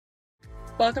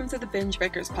Welcome to the Binge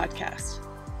Breakers podcast.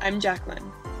 I'm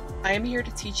Jacqueline. I am here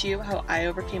to teach you how I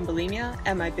overcame bulimia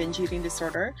and my binge eating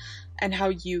disorder, and how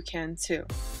you can too.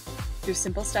 Through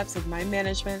simple steps of mind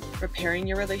management, repairing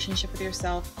your relationship with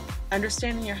yourself,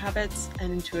 understanding your habits,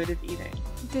 and intuitive eating.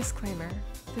 Disclaimer.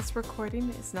 This recording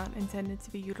is not intended to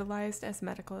be utilized as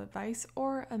medical advice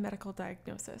or a medical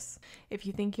diagnosis. If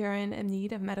you think you're in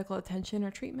need of medical attention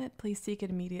or treatment, please seek it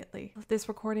immediately. This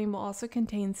recording will also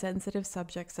contain sensitive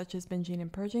subjects such as binging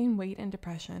and purging, weight, and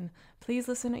depression. Please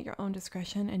listen at your own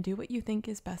discretion and do what you think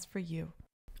is best for you.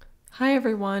 Hi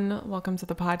everyone, welcome to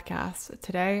the podcast.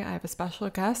 Today I have a special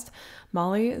guest,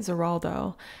 Molly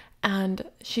Ziraldo. And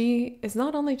she is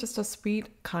not only just a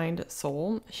sweet, kind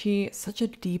soul, she's such a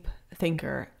deep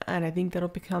thinker. And I think that'll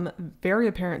become very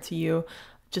apparent to you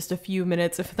just a few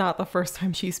minutes, if not the first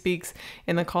time she speaks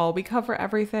in the call. We cover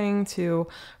everything to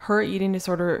her eating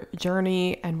disorder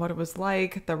journey and what it was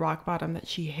like, the rock bottom that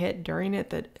she hit during it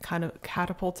that kind of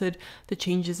catapulted the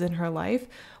changes in her life,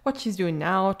 what she's doing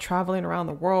now, traveling around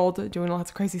the world, doing lots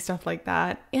of crazy stuff like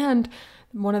that. And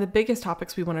one of the biggest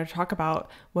topics we wanted to talk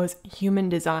about was human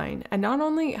design, and not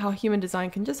only how human design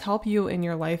can just help you in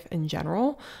your life in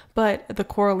general, but the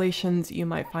correlations you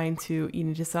might find to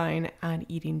eating design and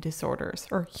eating disorders,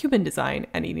 or human design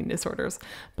and eating disorders.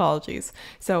 Apologies.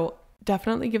 So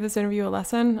definitely give this interview a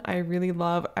lesson. I really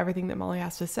love everything that Molly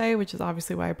has to say, which is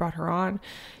obviously why I brought her on.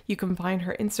 You can find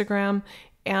her Instagram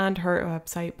and her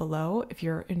website below if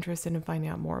you're interested in finding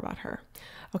out more about her.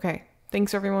 Okay.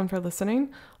 Thanks everyone for listening.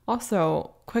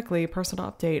 Also, quickly,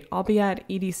 personal update. I'll be at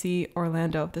EDC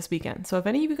Orlando this weekend. So if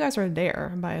any of you guys are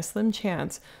there by a slim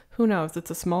chance, who knows,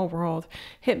 it's a small world,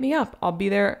 hit me up. I'll be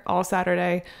there all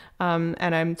Saturday. And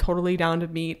I'm totally down to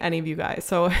meet any of you guys.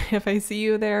 So if I see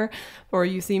you there or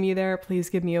you see me there, please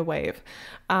give me a wave.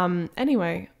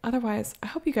 Anyway, otherwise, I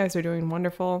hope you guys are doing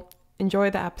wonderful. Enjoy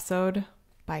the episode.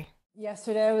 Bye.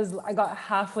 Yesterday I got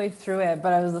halfway through it,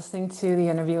 but I was listening to the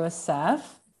interview with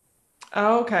Seth.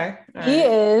 Oh, okay. He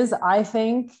is, I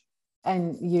think,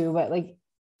 and you, but like,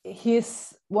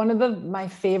 he's one of my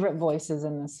favorite voices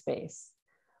in this space.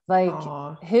 Like,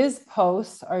 aww. His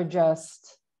posts are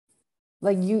just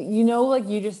like, you know, like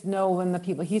you just know when the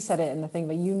people, he said it in the thing,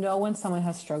 but you know, when someone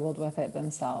has struggled with it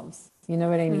themselves, you know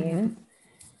what I mean?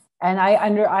 Mm-hmm.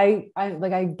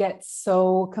 And I get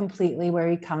so completely where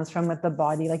he comes from with the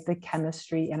body, like the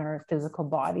chemistry in our physical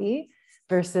body,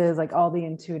 versus like all the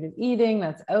intuitive eating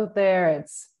that's out there.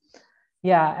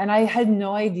 And I had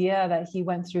no idea that he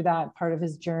went through that part of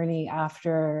his journey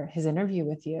after his interview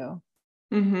with you.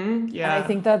 Mm-hmm. Yeah. And I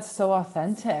think that's so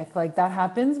authentic. Like that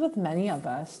happens with many of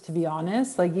us, to be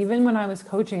honest. Like even when I was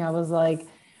coaching, I was like,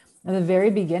 at the very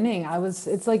beginning,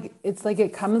 it's like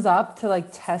it comes up to like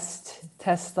test,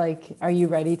 like, are you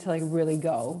ready to like really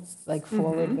go like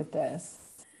forward with this?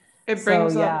 It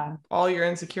brings up all your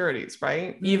insecurities,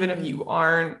 right? Mm-hmm. Even if you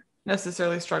aren't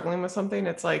necessarily struggling with something,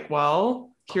 it's like, well,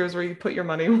 here's where you put your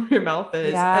money where your mouth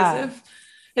is. Yeah.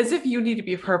 As if you need to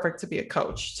be perfect to be a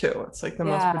coach too. It's like the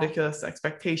most ridiculous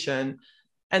expectation.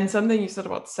 And something you said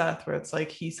about Seth, where it's like,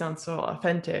 he sounds so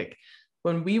authentic.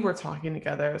 When we were talking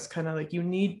together, it's kind of like,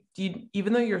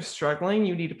 even though you're struggling,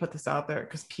 you need to put this out there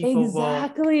because people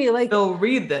they'll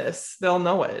read this, they'll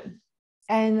know it.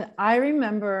 And I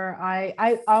remember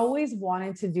I always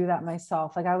wanted to do that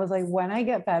myself. Like I was like, when I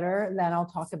get better, then I'll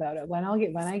talk about it. When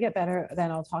I get better,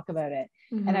 then I'll talk about it.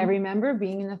 Mm-hmm. And I remember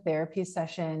being in a therapy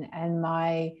session and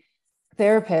my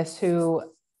therapist, who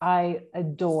I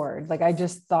adored, like I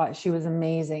just thought she was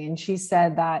amazing. And she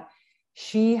said that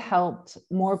she helped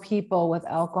more people with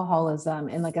alcoholism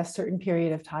in like a certain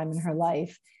period of time in her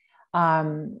life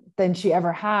than she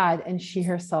ever had. And she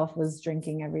herself was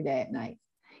drinking every day at night.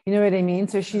 You know what I mean?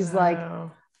 So she's like,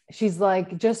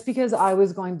 just because I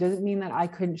was going doesn't mean that I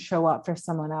couldn't show up for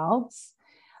someone else.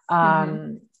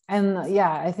 And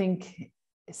yeah, I think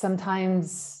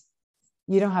sometimes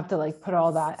you don't have to like put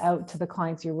all that out to the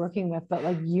clients you're working with, but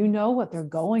like, you know what they're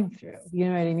going through. You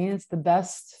know what I mean? It's the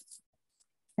best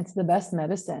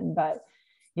medicine. But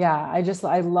yeah,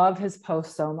 I love his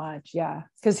post so much. Yeah.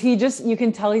 Cause you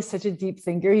can tell he's such a deep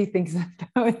thinker. He thinks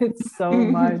about it so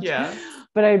much. Yeah.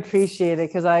 But I appreciate it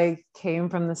because I came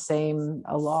from the same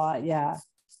a lot. Yeah.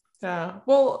 Yeah.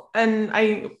 Well, and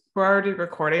we're already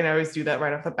recording. I always do that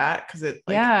right off the bat because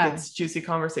it's juicy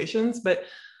conversations. But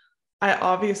I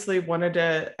obviously wanted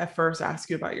to at first ask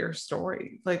you about your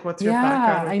story. Like, what's your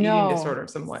background with eating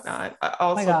disorders and whatnot?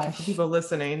 Also, for people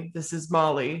listening, this is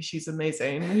Molly. She's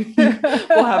amazing.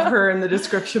 We'll have her in the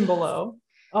description below.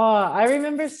 Oh, I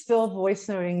remember still voice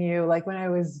noting you, like when I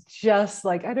was just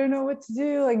like, I don't know what to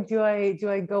do. Like, do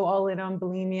I go all in on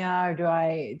bulimia, or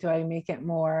do I make it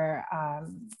more,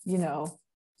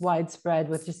 widespread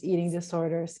with just eating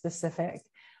disorder specific,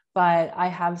 but I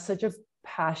have such a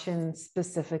passion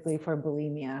specifically for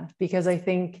bulimia because I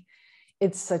think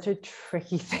it's such a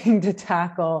tricky thing to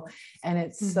tackle, and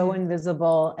it's so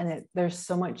invisible, and there's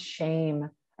so much shame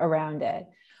around it.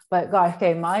 But God,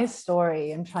 okay, my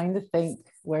story, I'm trying to think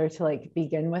where to like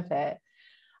begin with it.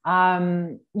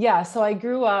 So I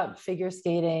grew up figure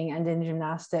skating and in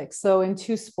gymnastics. So in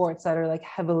two sports that are like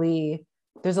heavily,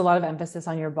 there's a lot of emphasis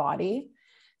on your body.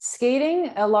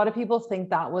 Skating, a lot of people think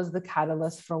that was the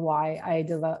catalyst for why I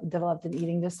developed an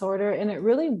eating disorder. And it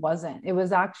really wasn't. It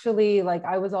was actually like,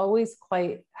 I was always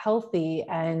quite healthy.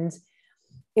 And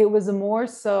it was more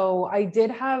so, I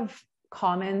did have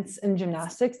comments in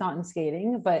gymnastics, not in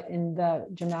skating, but in the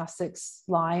gymnastics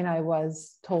line, I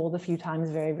was told a few times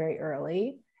very, very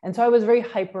early. And so I was very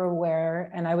hyper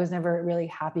aware, and I was never really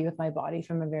happy with my body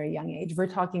from a very young age. We're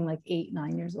talking like 8,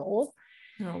 9 years old.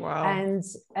 Oh, wow.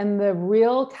 And the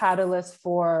real catalyst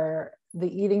for the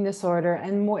eating disorder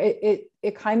and more,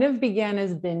 it kind of began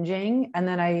as binging. And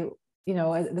then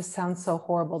this sounds so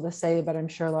horrible to say, but I'm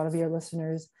sure a lot of your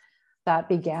listeners that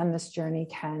began this journey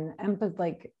can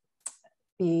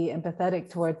be empathetic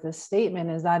towards this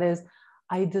statement,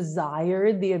 I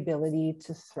desired the ability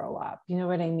to throw up. You know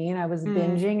what I mean? I was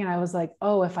binging and I was like,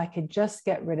 oh, if I could just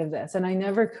get rid of this. And I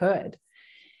never could.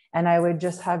 And I would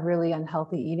just have really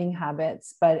unhealthy eating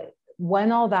habits. But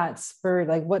when all that spurred,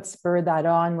 like what spurred that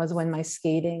on was when my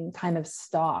skating kind of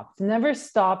stopped. Never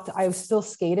stopped. I was still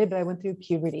skated, but I went through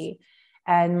puberty,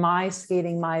 and my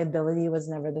skating, my ability was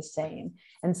never the same.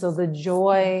 And so the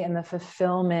joy and the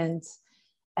fulfillment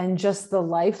and just the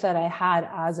life that I had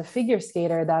as a figure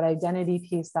skater, that identity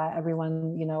piece that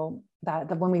everyone,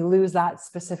 that when we lose that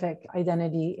specific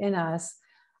identity in us,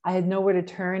 I had nowhere to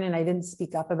turn, and I didn't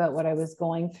speak up about what I was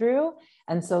going through.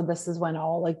 And so this is when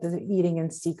all like the eating in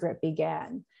secret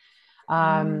began.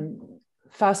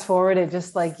 Fast forward, it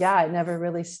just it never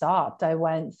really stopped. I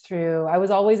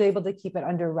was always able to keep it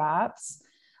under wraps.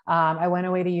 I went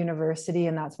away to university,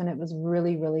 and that's when it was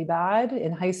really, really bad.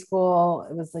 In high school,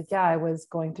 it was I was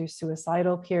going through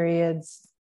suicidal periods,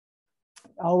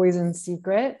 always in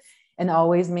secret, and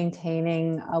always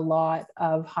maintaining a lot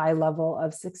of high level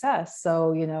of success.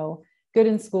 So, good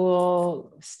in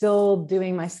school, still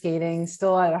doing my skating,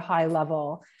 still at a high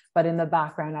level, but in the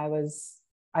background, I was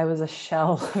a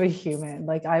shell of a human.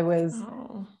 I was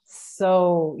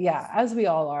so, as we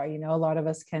all are, a lot of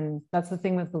us can, that's the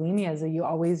thing with bulimia is that you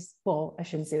always, I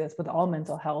shouldn't say this, with all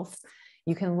mental health,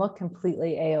 you can look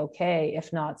completely A-okay,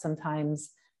 if not sometimes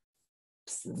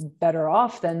better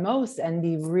off than most, and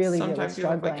be really, sometimes really you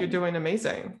struggling. look like you're doing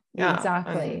amazing. Yeah,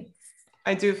 exactly. And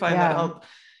I do find that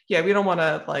we don't want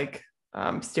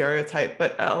to stereotype,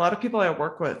 but a lot of people I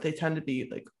work with, they tend to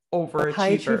be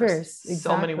overachievers,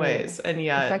 so many ways, and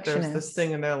yet there's this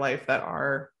thing in their life that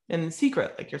are in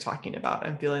secret, like you're talking about,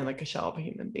 and feeling like a shell of a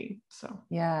human being. So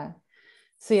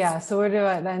where do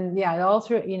I then? All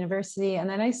through university, and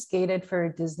then I skated for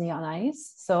Disney on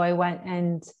Ice. So I went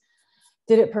and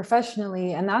did it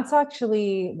professionally. And that's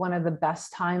actually one of the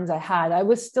best times I had. I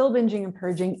was still binging and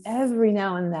purging every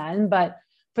now and then, but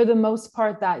for the most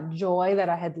part, that joy that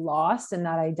I had lost and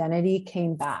that identity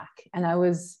came back. And I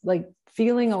was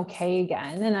feeling okay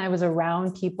again. And I was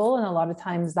around people. And a lot of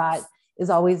times that is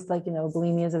always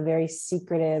bulimia is a very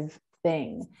secretive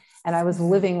thing. And I was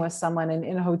living with someone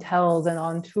in hotels and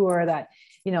on tour that,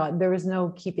 there was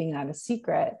no keeping that a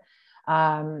secret.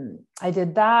 I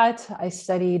did that. I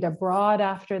studied abroad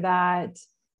after that.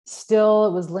 Still,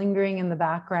 it was lingering in the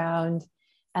background.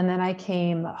 And then I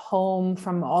came home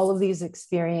from all of these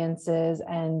experiences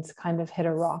and kind of hit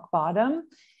a rock bottom,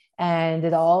 and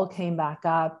it all came back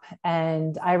up.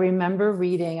 And I remember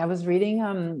I was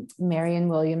reading Marianne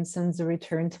Williamson's A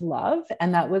Return to Love.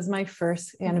 And that was my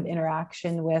first kind of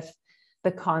interaction with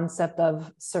the concept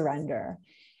of surrender.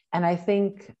 And I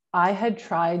think I had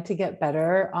tried to get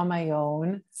better on my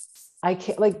own. I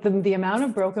can't, the amount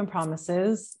of broken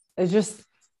promises is just,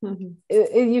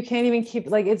 you can't even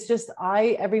keep, it's just,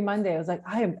 every Monday I was like,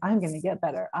 I'm going to get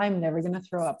better. I'm never going to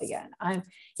throw up again.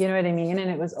 You know what I mean? And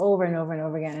it was over and over and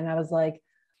over again. And I was like,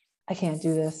 I can't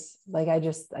do this.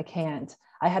 I can't.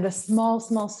 I had a small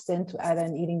stint at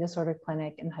an eating disorder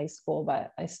clinic in high school,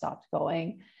 but I stopped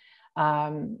going.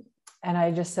 And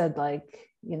I just said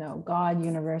God,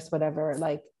 universe, whatever,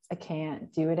 I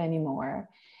can't do it anymore.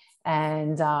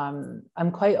 And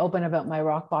I'm quite open about my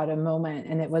rock bottom moment,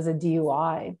 and it was a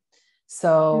DUI.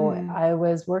 So I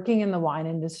was working in the wine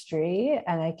industry,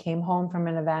 and I came home from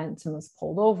an event and was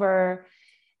pulled over,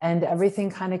 and everything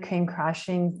kind of came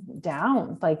crashing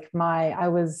down. I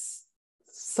was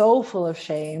so full of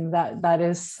shame that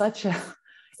is such a,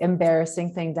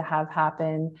 embarrassing thing to have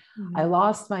happen. I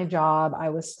lost my job. I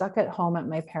was stuck at home at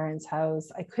my parents' house.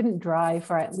 I couldn't drive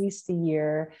for at least a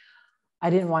year. I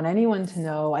didn't want anyone to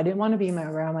know. I didn't want to be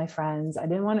around my friends. I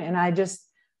didn't want to, and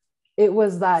it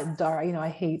was that dark, I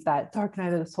hate that dark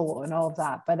night of the soul and all of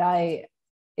that. But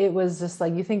it was just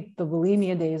like, you think the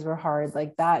bulimia days were hard.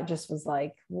 Like that just was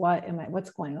like,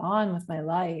 what's going on with my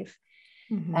life?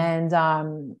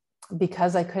 And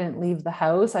because I couldn't leave the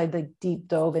house, I like deep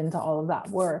dove into all of that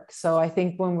work. So I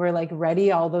think when we're like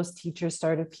ready, all those teachers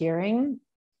started appearing,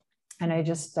 and I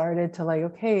just started to like,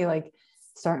 okay, like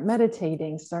start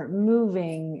meditating, start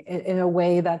moving in a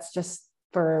way that's just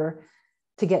to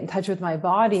get in touch with my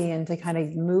body and to kind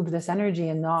of move this energy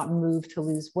and not move to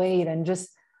lose weight. And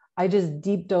I just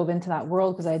deep dove into that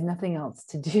world because I had nothing else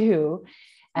to do.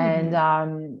 And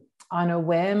on a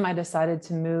whim, I decided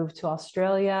to move to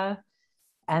Australia.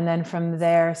 And then from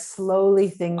there, slowly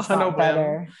things got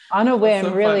better. On a whim,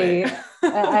 so really.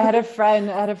 I had a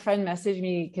friend message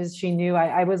me because she knew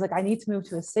I was like, I need to move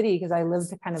to a city because I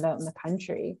lived kind of out in the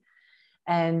country.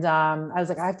 And I was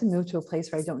like, I have to move to a place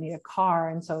where I don't need a car.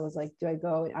 And so I was like,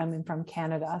 I'm from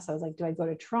Canada. So I was like, do I go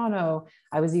to Toronto?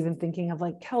 I was even thinking of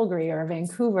like Calgary or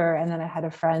Vancouver. And then I had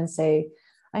a friend say,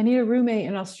 I need a roommate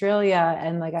in Australia.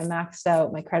 And like, I maxed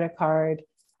out my credit card.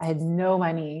 I had no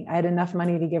money. I had enough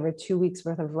money to give her 2 weeks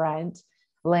worth of rent,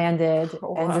 landed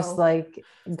and just like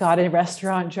got a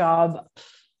restaurant job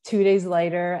 2 days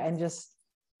later, and just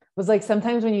was like,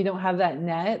 sometimes when you don't have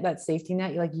that safety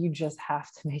net, you just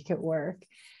have to make it work.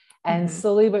 And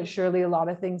slowly but surely, a lot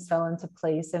of things fell into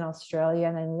place in Australia,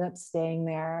 and I ended up staying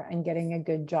there and getting a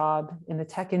good job in the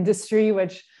tech industry,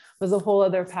 which was a whole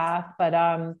other path. But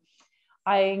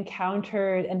I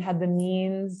encountered and had the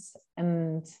means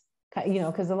and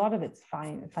because a lot of it's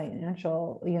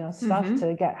financial, stuff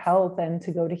to get help and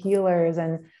to go to healers.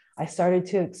 And I started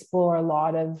to explore a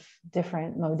lot of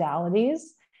different modalities.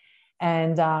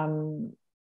 And a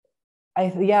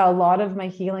lot of my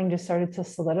healing just started to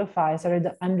solidify. I started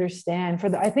to understand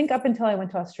I think up until I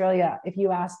went to Australia, if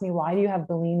you asked me, why do you have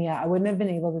bulimia? I wouldn't have been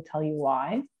able to tell you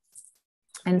why.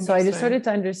 And so I just started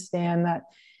to understand that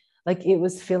like it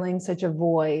was filling such a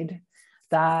void,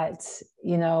 that,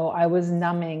 I was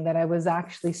numbing, that I was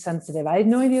actually sensitive. I had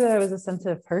no idea that I was a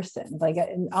sensitive person. Like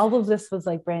all of this was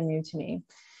like brand new to me.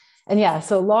 And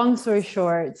so long story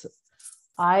short,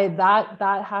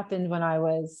 that happened when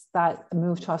that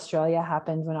move to Australia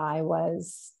happened when I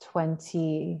was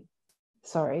 28,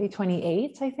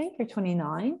 I think, or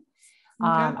 29. Okay.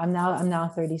 I'm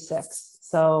now 36.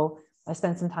 So I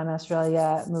spent some time in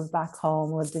Australia, moved back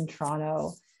home, lived in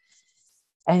Toronto.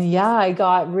 And I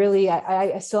got really,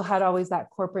 I still had always that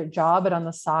corporate job, but on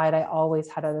the side, I always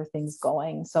had other things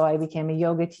going. So I became a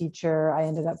yoga teacher. I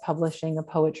ended up publishing a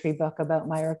poetry book about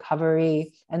my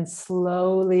recovery, and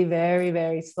slowly, very,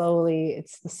 very slowly,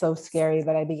 it's so scary,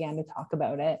 but I began to talk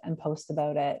about it and post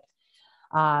about it.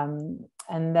 And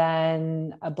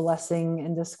then a blessing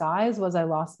in disguise was I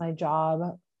lost my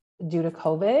job due to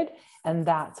COVID. And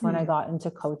that's when I got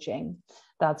into coaching.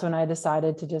 That's when I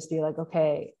decided to just be like,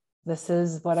 okay, this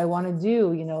is what I want to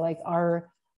do. Like our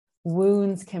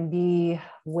wounds can be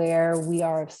where we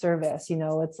are of service.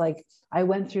 It's like, I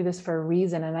went through this for a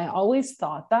reason. And I always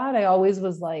thought that. I always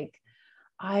was like,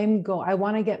 I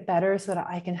want to get better so that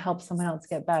I can help someone else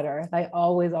get better. I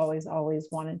always, always, always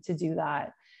wanted to do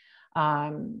that.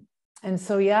 And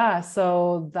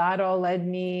so that all led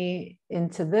me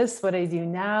into what I do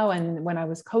now. And when I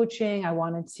was coaching, I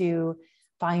wanted to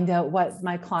find out what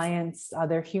my clients'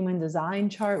 their human design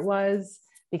chart was,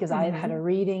 because I had a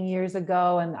reading years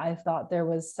ago, and I thought there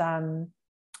was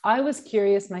I was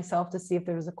curious myself to see if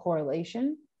there was a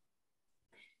correlation.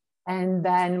 And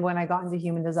then when I got into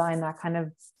human design,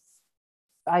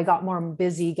 I got more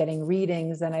busy getting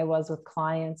readings than I was with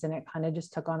clients, and it kind of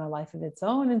just took on a life of its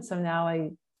own. And so now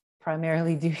I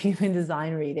primarily do human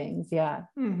design readings. Yeah.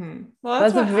 Well,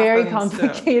 that's a very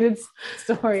complicated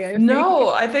story.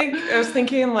 I think I was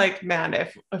thinking like, man,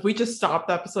 if we just stopped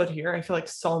the episode here, I feel like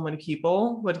so many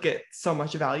people would get so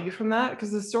much value from that,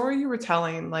 because the story you were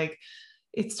telling, like,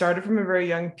 it started from a very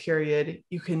young period.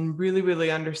 You can really, really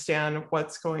understand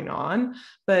what's going on.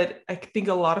 But I think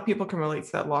a lot of people can relate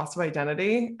to that loss of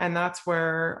identity. And that's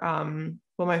where,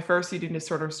 my first eating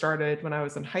disorder started when I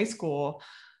was in high school.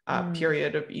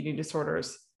 Period of eating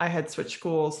disorders. I had switched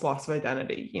schools, loss of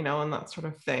identity, and that sort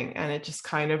of thing. And it just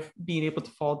kind of being able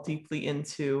to fall deeply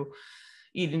into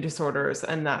eating disorders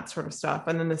and that sort of stuff.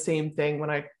 And then the same thing when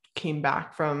I came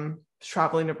back from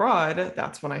traveling abroad,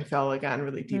 that's when I fell again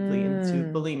really deeply into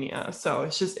bulimia. So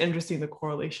it's just interesting, the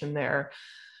correlation there.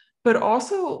 but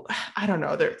also, I don't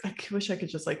know, I wish I could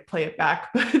just like play it back,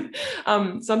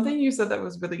 but something you said that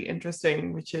was really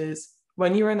interesting, which is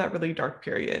when you were in that really dark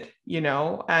period,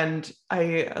 and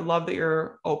I love that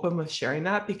you're open with sharing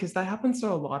that, because that happens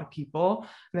to a lot of people.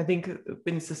 And I think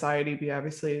in society, we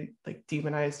obviously like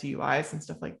demonize DUIs and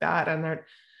stuff like that. And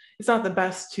it's not the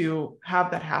best to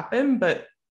have that happen, but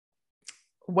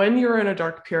when you're in a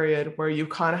dark period where you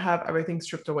kind of have everything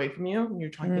stripped away from you, and you're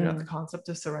talking about the concept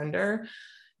of surrender,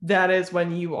 that is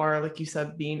when you are, like you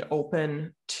said, being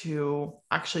open to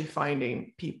actually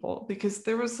finding people. Because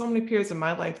there was so many periods in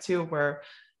my life too where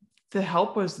the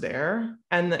help was there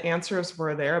and the answers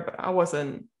were there, but I was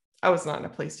not in a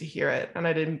place to hear it, and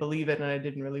I didn't believe it, and I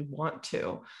didn't really want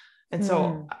to. And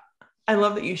so I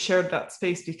love that you shared that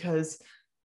space, because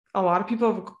a lot of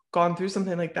people have gone through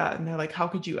something like that and they're like, how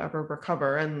could you ever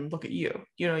recover? And look at you,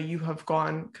 you have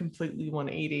gone completely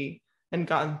 180 and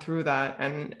gotten through that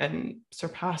and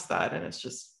surpassed that. And it's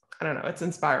just, I don't know, it's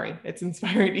inspiring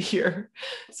to hear.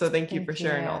 So thank you for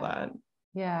sharing all that.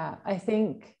 Yeah. I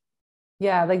think,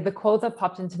 like the quote that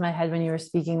popped into my head when you were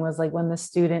speaking was like, when the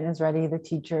student is ready, the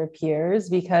teacher appears.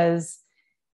 Because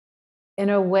in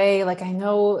a way, like, I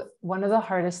know one of the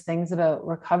hardest things about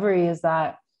recovery is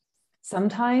that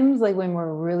sometimes, like, when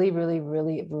we're really, really,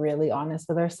 really, really honest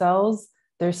with ourselves,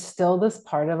 there's still this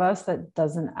part of us that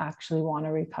doesn't actually want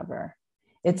to recover.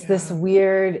 It's this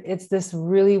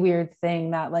really weird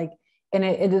thing that, like, and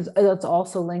it's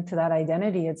also linked to that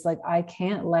identity. It's like, I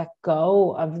can't let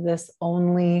go of this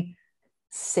only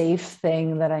safe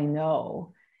thing that I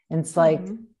know. And it's like,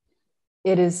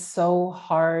 it is so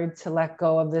hard to let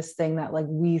go of this thing that, like,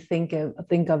 we think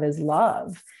of as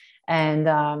love. And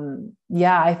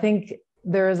I think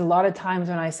there is a lot of times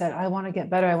when I said, I want to get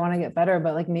better,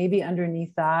 but like maybe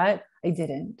underneath that, I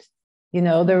didn't.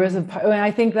 There was and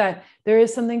I think that there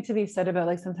is something to be said about,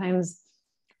 like, sometimes,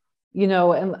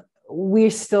 and we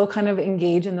still kind of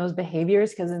engage in those behaviors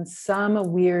because in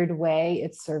some weird way,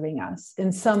 it's serving us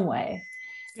in some way.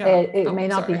 It may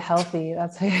not be healthy.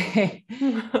 That's okay.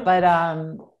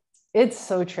 But it's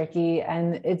so tricky.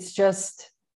 And it's just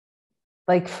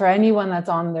like, for anyone that's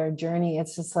on their journey,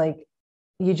 it's just like,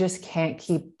 you just can't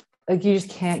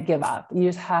give up. You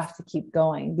just have to keep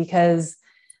going, because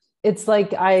it's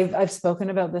like, I've spoken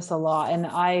about this a lot, and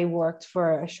I worked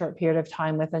for a short period of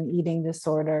time with an eating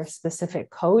disorder specific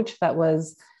coach that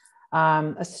was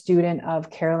a student of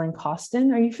Carolyn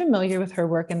Costin. Are you familiar with her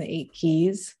work in the 8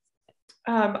 Keys?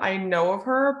 I know of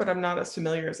her, but I'm not as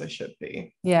familiar as I should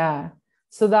be. Yeah.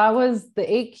 So that was the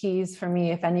 8 Keys for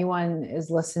me. If anyone is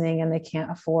listening and they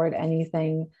can't afford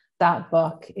anything, that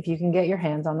book, if you can get your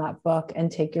hands on that book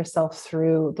and take yourself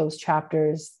through those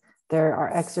chapters, there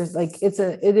are exercises. Like,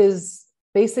 it is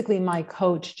basically, my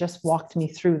coach just walked me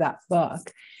through that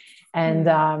book. And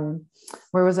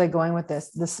where was I going with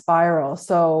this? The spiral.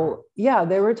 So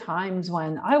there were times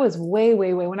when I was way,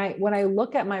 when I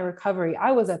look at my recovery,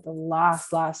 I was at the last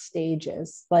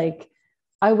stages. Like,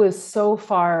 I was so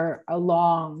far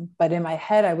along, but in my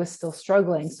head, I was still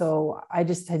struggling. So I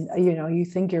just had, you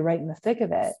think you're right in the thick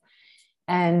of it.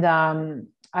 And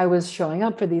I was showing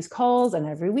up for these calls, and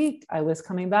every week I was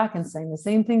coming back and saying the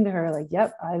same thing to her, like,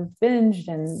 yep, I've binged,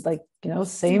 and like,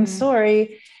 same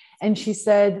story. And she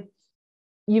said,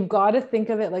 you've got to think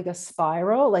of it like a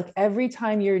spiral. Like, every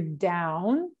time you're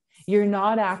down, you're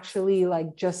not actually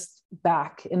like just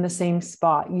back in the same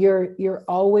spot. You're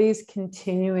always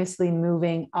continuously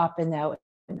moving up and out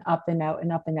and up and out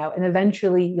and up and out. And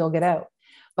eventually you'll get out.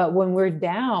 But when we're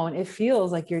down, it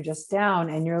feels like you're just down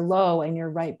and you're low and you're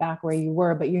right back where you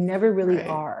were, but you never really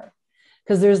are.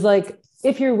 Because there's like,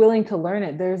 if you're willing to learn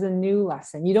it, there's a new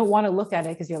lesson. You don't want to look at it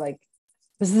because you're like,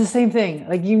 this is the same thing.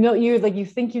 Like, you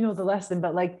think you know the lesson,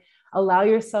 but like, allow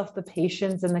yourself the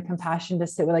patience and the compassion to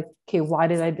sit with, like, okay, why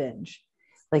did I binge?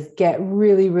 Like, get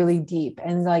really, really deep.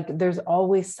 And like, there's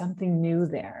always something new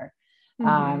there.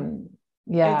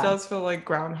 It does feel like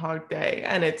Groundhog Day,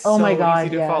 and it's so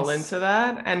easy to fall into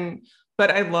that.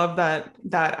 But I love that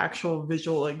actual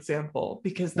visual example,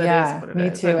 because that is what it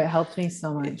is. Me too. It helped me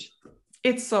so much.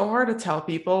 It's so hard to tell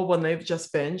people when they've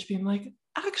just binged, being like,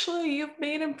 actually, you've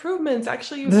made improvements.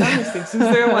 Actually, you've done these things. So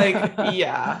they're like,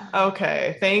 yeah,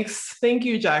 okay, thanks. Thank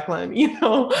you, Jacqueline.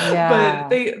 But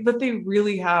they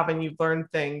really have, and you've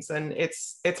learned things, and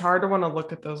it's hard to want to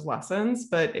look at those lessons.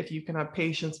 But if you can have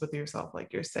patience with yourself,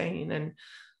 like you're saying, and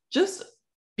just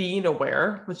being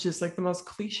aware, which is like the most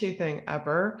cliche thing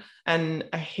ever. And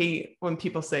I hate when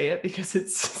people say it because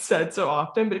it's said so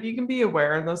often, but if you can be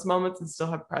aware in those moments and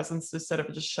still have presence instead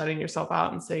of just shutting yourself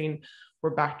out and saying, we're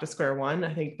back to square one,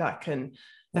 I think that can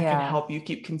help you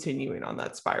keep continuing on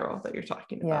that spiral that you're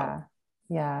talking about.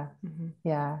 Yeah.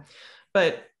 Yeah.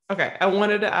 But okay, I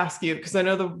wanted to ask you, because I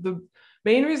know the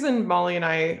main reason Molly and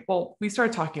I, well, we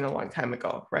started talking a long time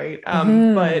ago, right?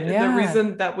 But the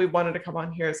reason that we wanted to come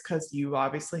on here is because you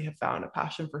obviously have found a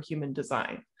passion for human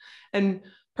design. And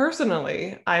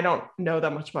personally, I don't know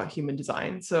that much about human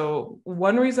design. So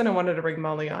one reason I wanted to bring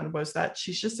Molly on was that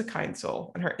she's just a kind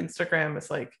soul. And her Instagram is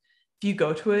like, if you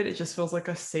go to it, it just feels like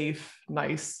a safe,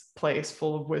 nice place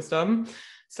full of wisdom.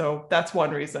 So that's one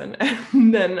reason.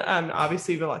 And then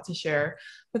obviously you have a lot to share.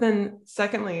 But then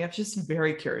secondly, I'm just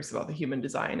very curious about the human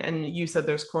design. And you said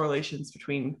there's correlations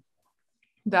between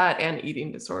that and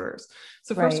eating disorders.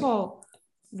 So first of all,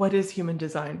 what is human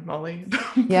design, Molly?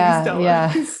 Please tell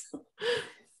us.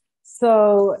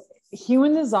 So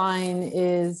human design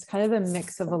is kind of a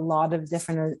mix of a lot of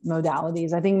different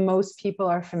modalities. I think most people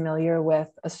are familiar with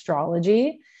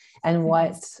astrology and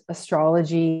what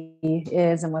astrology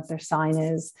is and what their sign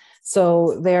is.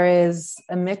 So there is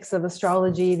a mix of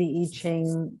astrology, the I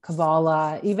Ching,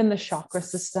 Kabbalah, even the chakra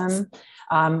system,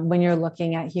 when you're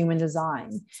looking at human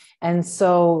design. And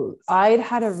so I'd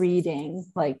had a reading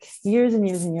like years and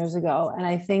years and years ago. And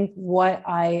I think what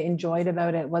I enjoyed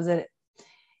about it was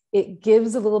it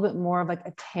gives a little bit more of like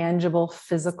a tangible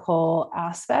physical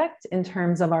aspect in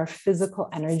terms of our physical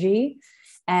energy.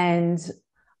 And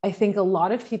I think a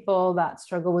lot of people that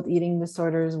struggle with eating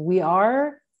disorders, we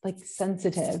are like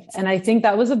sensitive. And I think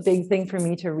that was a big thing for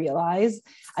me to realize.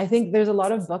 I think there's a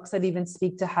lot of books that even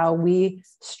speak to how we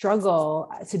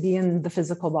struggle to be in the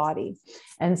physical body.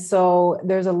 And so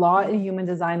there's a lot in human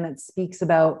design that speaks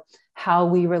about how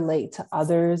we relate to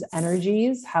others'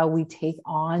 energies, how we take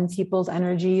on people's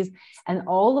energies, and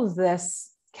all of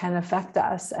this can affect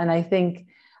us. And I think,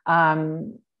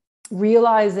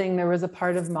 realizing there was a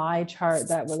part of my chart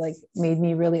that would like made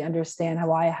me really understand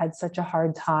how I had such a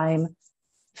hard time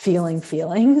feeling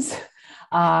feelings.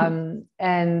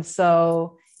 And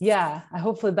so, yeah,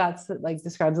 hopefully that's like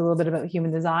describes a little bit about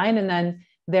human design. And then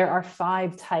there are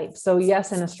 5 types. So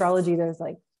yes, in astrology, there's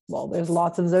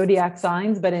lots of zodiac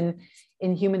signs, but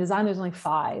in human design, there's only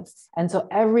 5. And so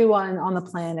everyone on the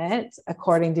planet,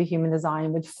 according to human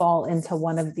design, would fall into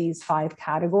one of these 5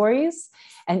 categories.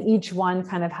 And each one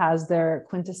kind of has their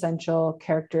quintessential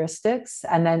characteristics.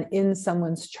 And then in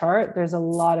someone's chart, there's a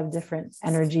lot of different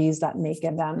energies that make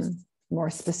them more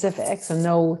specific. So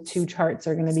no 2 charts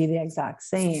are going to be the exact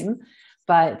same,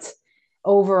 but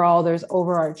overall, there's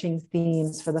overarching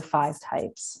themes for the 5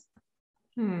 types.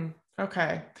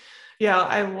 Okay. Yeah,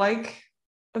 I like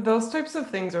those types of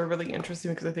things are really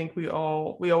interesting because I think we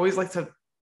always like to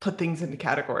put things into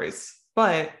categories.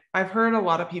 But I've heard a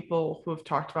lot of people who have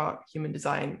talked about human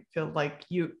design feel like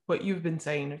what you've been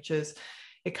saying, which is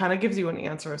it kind of gives you an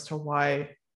answer as to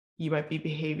why you might be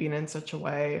behaving in such a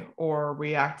way or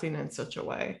reacting in such a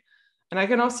way. And I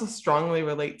can also strongly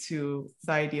relate to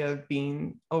the idea of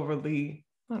being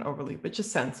not overly, but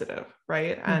just sensitive,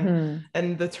 right?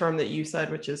 And the term that you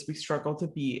said, which is we struggle to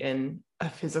be in a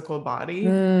physical body,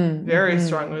 very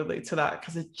strongly relate to that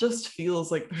because it just feels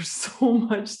like there's so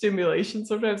much stimulation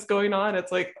sometimes going on.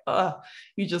 It's like,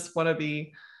 you just want to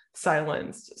be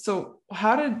silenced. So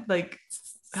how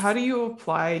do you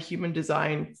apply human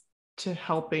design to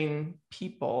helping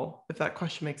people, if that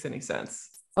question makes any sense?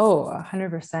 Oh,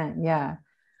 100%. Yeah.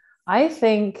 I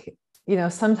think,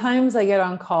 sometimes I get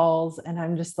on calls and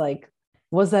I'm just like,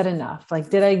 was that enough? Like,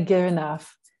 did I give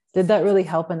enough? Did that really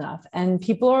help enough? And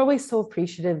people are always so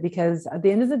appreciative because at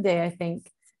the end of the day, I think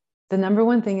the number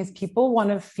one thing is people want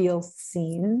to feel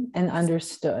seen and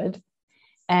understood.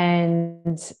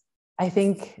 And I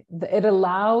think it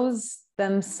allows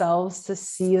themselves to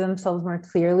see themselves more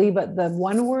clearly. But the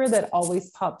one word that always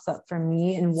pops up for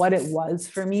me and what it was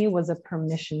for me was a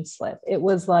permission slip. It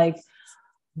was like,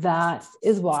 that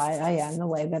is why I am the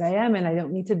way that I am. And I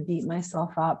don't need to beat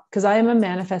myself up because I am a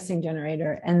manifesting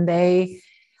generator and they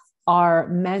are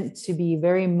meant to be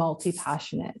very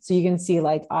multi-passionate. So you can see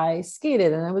like I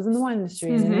skated and I was in the wine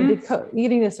industry and then I did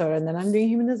eating disorder and then I'm doing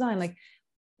human design. Like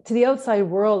to the outside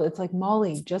world, it's like,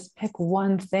 Molly, just pick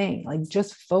one thing, like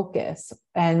just focus.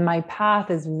 And my path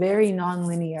is very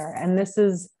non-linear. And this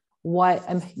is what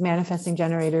a manifesting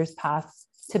generator's path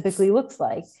typically looks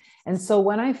like. And so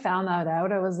when I found that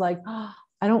out, I was like,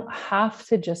 I don't have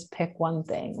to just pick one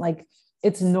thing. Like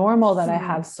it's normal that I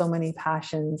have so many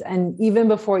passions. And even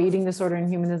before eating disorder and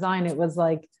human design, it was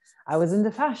like, I was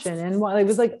into fashion and it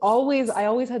was like I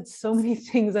always had so many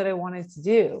things that I wanted to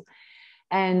do.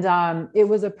 And it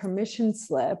was a permission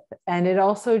slip. And it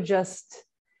also just,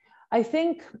 I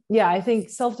think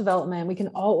self-development,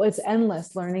 it's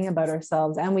endless learning about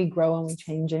ourselves and we grow and we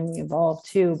change and we evolve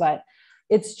too. But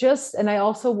it's just, and I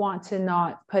also want to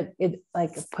not put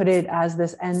it as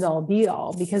this end all be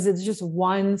all, because it's just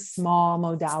one small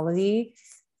modality.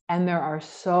 And there are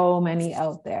so many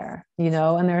out there, and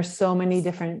there are so many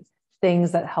different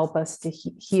things that help us to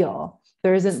heal.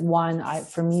 There isn't one,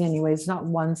 for me anyways, not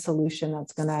one solution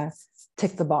that's going to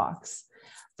tick the box.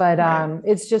 But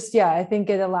it's just, I think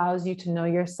it allows you to know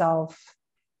yourself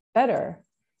better.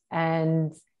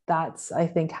 And that's, I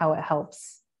think, how it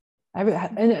helps.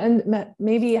 And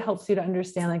maybe it helps you to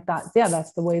understand like that. Yeah,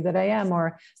 that's the way that I am,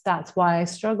 or that's why I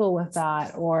struggle with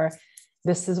that, or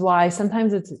this is why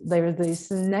sometimes there's these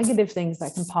negative things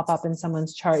that can pop up in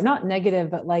someone's chart, not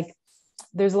negative, but like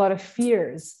there's a lot of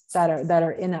fears that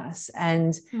are in us.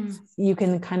 And you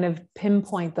can kind of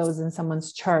pinpoint those in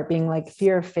someone's chart, being like,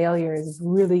 fear of failure is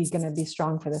really going to be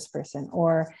strong for this person,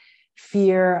 or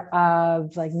fear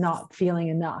of like not feeling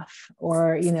enough,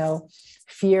 or,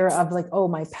 fear of like, oh,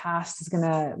 my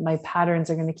patterns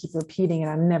are going to keep repeating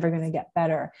and I'm never going to get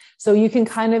better. So you can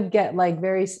kind of get like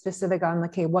very specific on,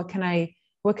 okay, what can I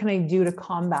do to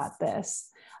combat this?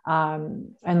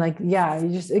 And like,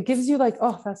 it gives you like,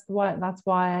 oh, that's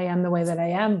why I am the way that I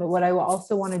am. But what I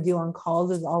also want to do on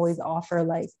calls is always offer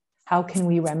like, how can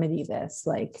we remedy this?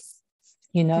 Like,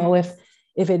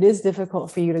 if it is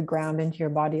difficult for you to ground into your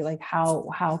body, like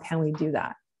how can we do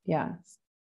that? Yeah.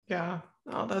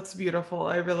 Oh, that's beautiful.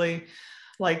 I really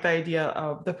like the idea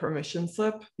of the permission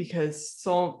slip, because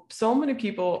so many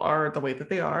people are the way that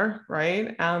they are,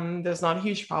 right? There's not a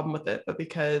huge problem with it, but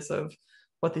because of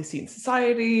what they see in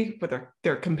society, whether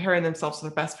they're comparing themselves to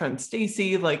their best friend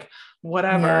Stacy, like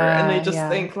whatever, and they just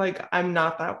think like, I'm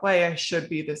not that way, I should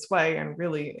be this way, and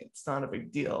really it's not a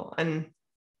big deal. And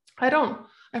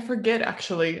I forget,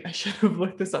 actually, I should have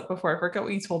looked this up before. I forget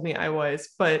what you told me I was,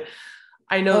 but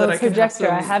I know that I can have some...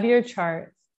 I have your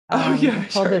chart.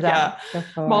 Sure.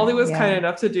 Before. Molly was kind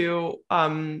enough to do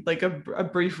like a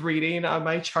brief reading on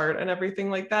my chart and everything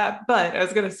like that. But I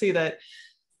was going to say that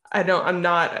I'm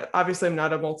not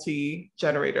a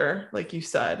multi-generator, like you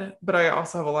said, but I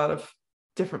also have a lot of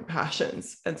different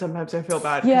passions. And sometimes I feel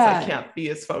bad because I can't be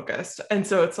as focused. And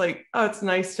so it's like, oh, it's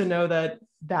nice to know that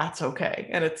that's okay.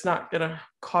 And it's not going to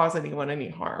cause anyone any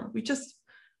harm.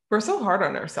 We're so hard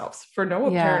on ourselves for no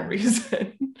apparent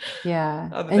reason.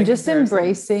 And just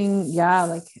embracing,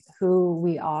 like who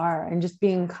we are, and just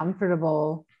being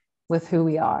comfortable with who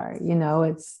we are.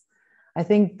 I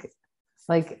think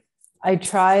like I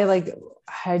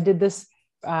did this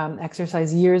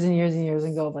exercise years and years and years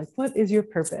ago, like, what is your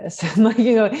purpose? And like,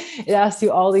 it asks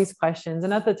you all these questions.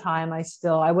 And at the time I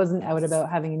wasn't out about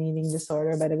having an eating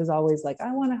disorder, but it was always like,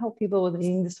 I want to help people with an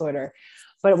eating disorder.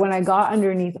 But when I got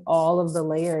underneath all of the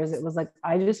layers, it was like,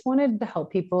 I just wanted to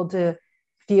help people to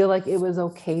feel like it was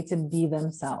okay to be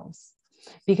themselves.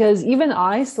 Because even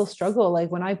I still struggle.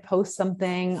 Like when I post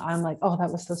something, I'm like, oh,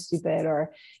 that was so stupid.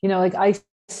 Or, like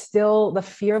the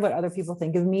fear of what other people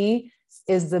think of me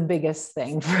is the biggest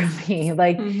thing for me.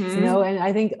 Like, and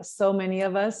I think so many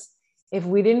of us, if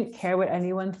we didn't care what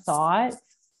anyone thought,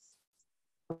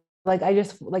 like, I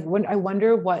just like when I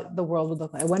wonder what the world would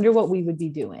look like. I wonder what we would be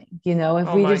doing,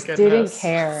 if we just didn't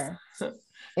care,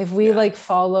 if we like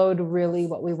followed really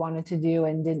what we wanted to do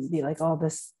and didn't be like, oh,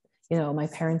 this, my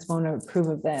parents won't approve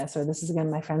of this, or this is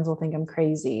again, my friends will think I'm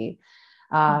crazy.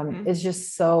 It's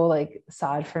just so like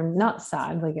not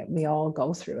sad, like we all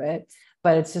go through it,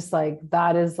 but it's just like,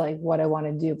 that is like what I want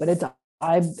to do. But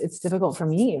it's difficult for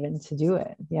me even to do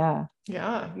it.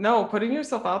 No, putting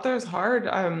yourself out there is hard.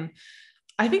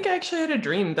 I think I actually had a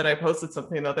dream that I posted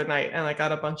something the other night and I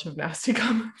got a bunch of nasty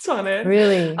comments on it.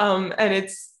 Really? And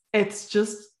it's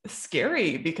just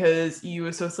scary because you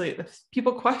associate, if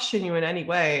people question you in any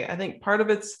way. I think part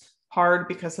of it's hard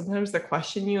because sometimes they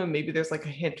question you and maybe there's like a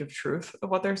hint of truth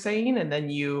of what they're saying, and then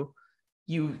you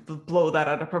blow that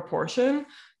out of proportion.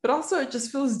 But also it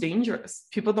just feels dangerous.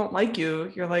 People don't like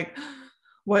you. You're like,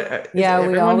 what? We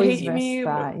always risk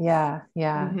that.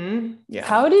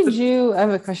 How did you, I have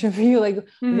a question for you. Like,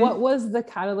 what was the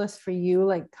catalyst for you,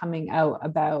 like coming out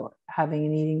about having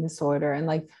an eating disorder, and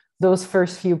like those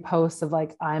first few posts of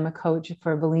like, I'm a coach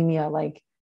for bulimia, like,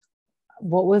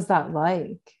 what was that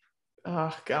like?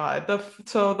 Oh God. The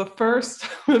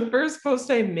first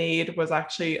post I made was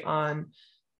actually on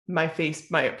my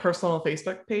personal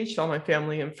Facebook page to all my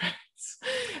family and friends.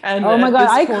 And oh my God,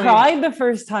 I cried the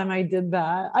first time I did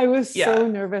that. I was so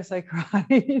nervous. I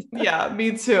cried. Yeah,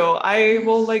 me too. I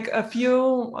will like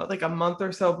a month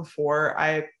or so before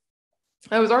I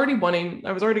was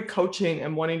already coaching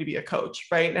and wanting to be a coach.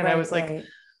 Right. And I was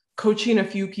coaching a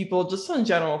few people just on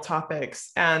general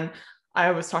topics. And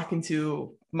I was talking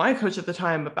to my coach at the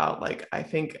time about like, I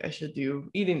think I should do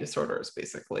eating disorders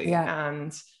basically. Yeah.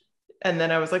 And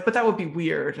then I was like, but that would be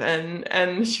weird.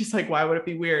 And she's like, why would it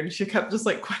be weird? And she kept just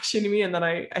like questioning me. And then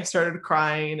I started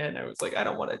crying and I was like, I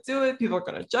don't want to do it. People are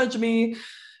going to judge me.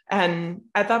 And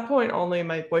at that point, only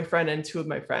my boyfriend and two of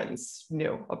my friends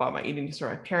knew about my eating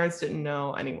disorder. My parents didn't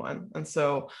know anyone. And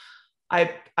so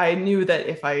I knew that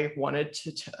if I wanted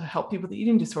to help people with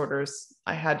eating disorders,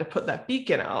 I had to put that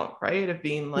beacon out, right? Of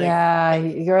being like, yeah,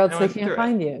 girls, they can't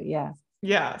find it. you. Yeah.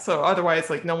 Yeah. So otherwise,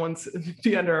 like no one's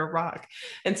be under a rock.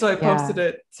 And so I posted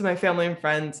it to my family and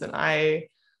friends, and I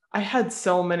had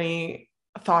so many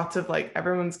thoughts of like,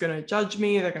 everyone's going to judge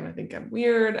me. They're going to think I'm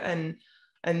weird. And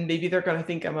maybe they're going to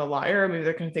think I'm a liar. Maybe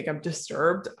they're going to think I'm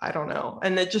disturbed. I don't know.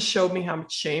 And it just showed me how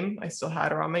much shame I still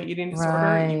had around my eating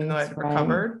disorder, even though I'd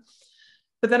recovered.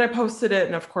 But then I posted it,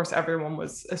 and of course, everyone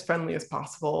was as friendly as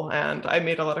possible. And I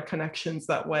made a lot of connections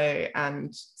that way.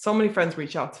 And so many friends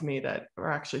reach out to me that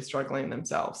are actually struggling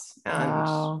themselves.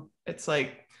 And it's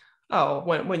like, oh,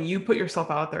 when you put yourself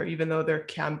out there, even though there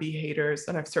can be haters,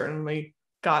 and I've certainly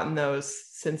gotten those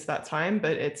since that time,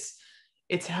 but it's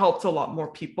helped a lot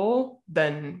more people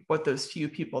than what those few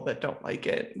people that don't like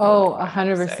it.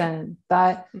 100%.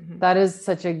 That is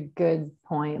such a good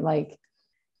point. Like,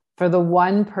 for the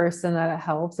one person that it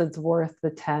helps, it's worth the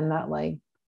 10 that, like,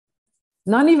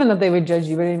 not even that they would judge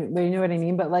you, but you know what I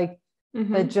mean? But like,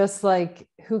 that just like,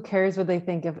 who cares what they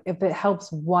think if it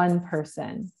helps one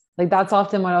person? Like, that's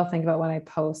often what I'll think about when I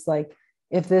post, like,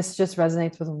 if this just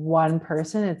resonates with one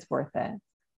person, it's worth it.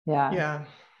 Yeah. Yeah.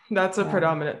 That's a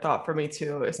predominant thought for me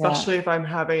too, especially if I'm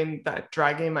having that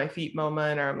dragging my feet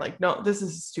moment, or I'm like, no, this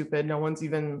is stupid. No one's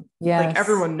even like,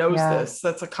 everyone knows this.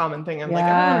 That's a common thing. I'm like,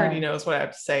 everyone already knows what I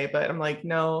have to say, but I'm like,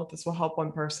 no, this will help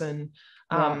one person.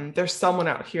 There's someone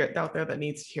out there that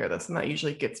needs to hear this. And that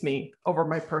usually gets me over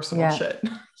my personal shit,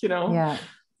 you know?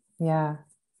 Yeah.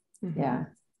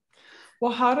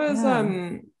 Well, how does,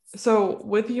 so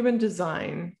with human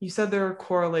design, you said there are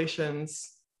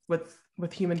correlations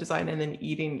with human design and then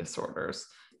eating disorders.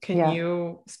 Can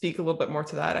you speak a little bit more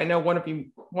to that? I know one of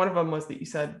them was that you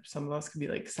said some of us can be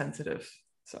like sensitive.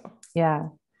 So yeah,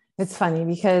 it's funny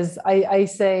because I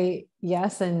say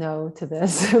yes and no to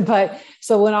this. But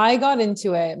so when I got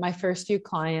into it, my first few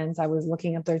clients, I was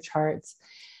looking at their charts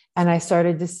and I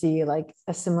started to see like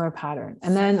a similar pattern.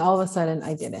 And then all of a sudden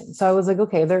I didn't. So I was like,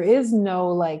 okay, there is no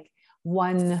like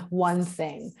one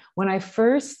thing. When I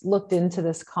first looked into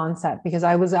this concept, because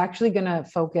I was actually going to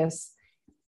focus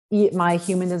my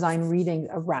human design reading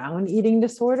around eating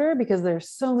disorder, because there's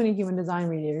so many human design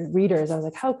readers. I was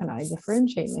like, how can I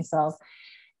differentiate myself?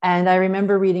 And I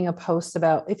remember reading a post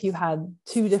about if you had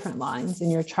two different lines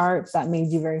in your chart, that made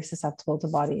you very susceptible to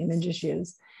body image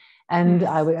issues. And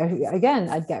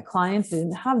I'd get clients that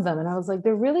didn't have them. And I was like,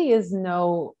 there really is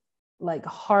no like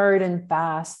hard and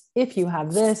fast, if you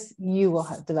have this, you will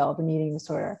develop an eating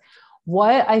disorder.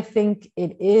 What I think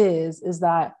it is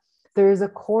that there's a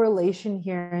correlation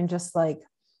here in just like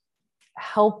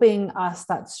helping us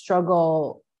that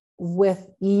struggle with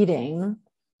eating,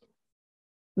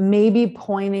 maybe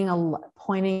pointing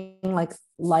like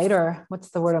lighter,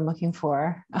 what's the word I'm looking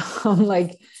for?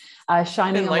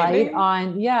 Shining a light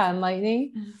on,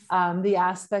 enlightening, the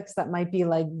aspects that might be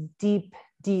like deep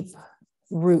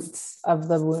roots of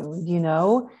the wound, you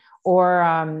know,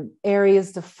 or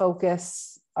areas to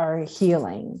focus our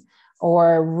healing,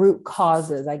 or root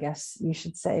causes, I guess you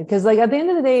should say. Because like at the end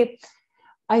of the day,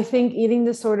 I think eating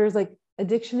disorders, like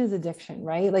addiction is addiction,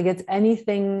 right? Like it's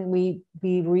anything we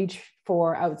reach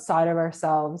for outside of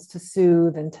ourselves to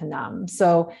soothe and to numb.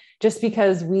 So just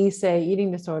because we say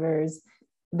eating disorders,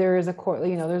 there's a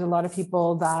lot of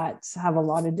people that have a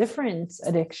lot of different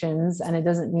addictions, and it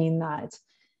doesn't mean that,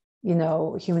 you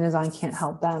know, human design can't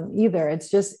help them either.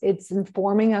 It's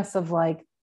informing us of like,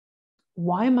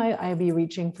 why might I be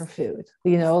reaching for food?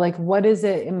 You know, like what is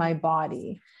it in my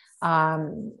body?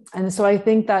 And so I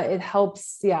think that it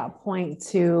helps, point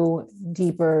to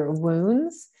deeper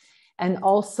wounds, and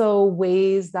also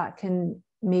ways that can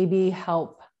maybe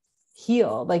help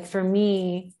heal. Like for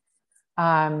me,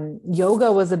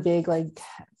 yoga was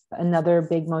another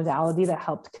big modality that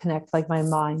helped connect like my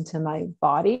mind to my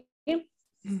body.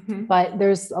 But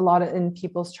there's a lot in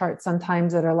people's charts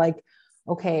sometimes that are like,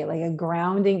 okay, like a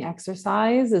grounding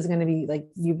exercise is going to be like,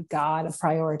 you've got to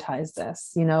prioritize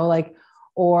this, you know, like,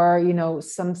 or, you know,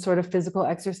 some sort of physical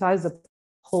exercise that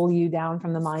pull you down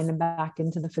from the mind and back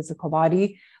into the physical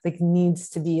body, like needs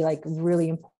to be like really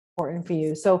important for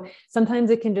you. So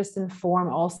sometimes it can just inform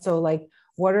also like,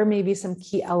 what are maybe some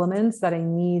key elements that I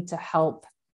need to help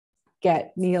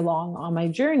get me along on my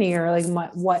journey, or like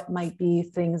what might be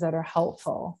things that are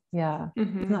helpful. Yeah.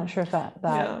 I'm not sure if that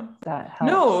helps.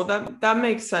 No, that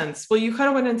makes sense. Well, you kind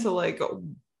of went into like,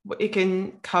 it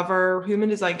can cover, human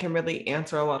design can really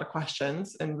answer a lot of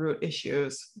questions and root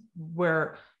issues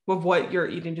with what your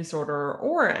eating disorder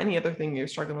or any other thing you're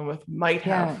struggling with might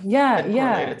have been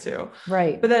correlated to.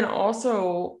 Right. But then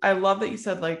also, I love that you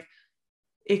said like,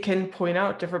 it can point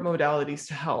out different modalities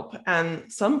to help.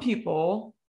 And some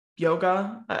people,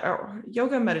 yoga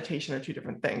and meditation are two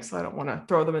different things. So I don't want to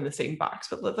throw them in the same box,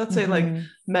 but let's say like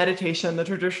meditation, the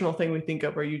traditional thing we think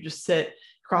of where you just sit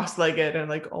cross-legged and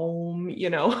like,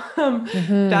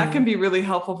 that can be really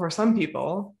helpful for some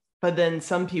people. But then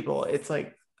some people, it's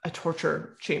like a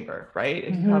torture chamber, right?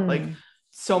 If you have like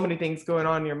so many things going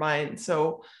on in your mind.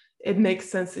 So it makes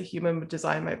sense that human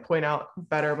design might point out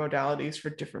better modalities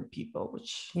for different people,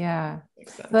 which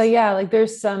makes sense. But yeah, like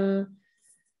there's some,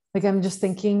 like, I'm just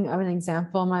thinking of an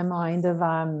example in my mind of,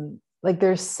 like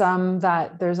there's some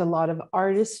that there's a lot of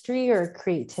artistry or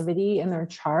creativity in their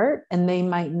chart, and they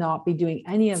might not be doing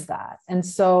any of that. And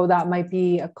so that might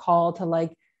be a call to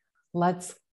like,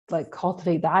 let's like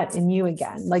cultivate that in you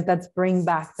again. Like, let's bring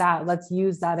back that, let's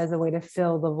use that as a way to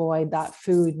fill the void that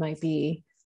food might be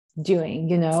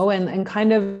doing, and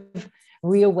kind of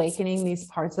reawakening these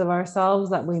parts of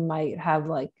ourselves that we might have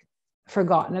like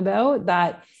forgotten about,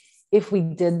 that if we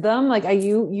did them, like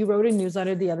you wrote a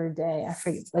newsletter the other day, I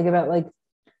forget, like about like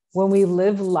when we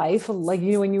live life, like,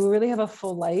 when you really have a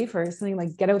full life or something,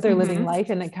 like get out there living life,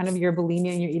 and like kind of your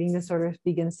bulimia and your eating disorder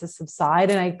begins to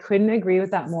subside. And I couldn't agree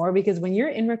with that more, because when you're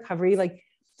in recovery, like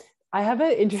I have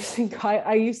an interesting,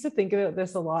 I used to think about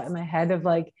this a lot in my head of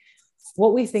like,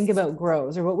 what we think about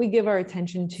grows, or what we give our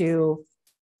attention to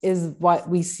is what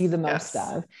we see the most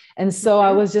of. And so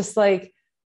I was just like,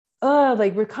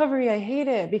 like recovery, I hate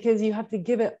it, because you have to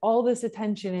give it all this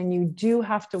attention, and you do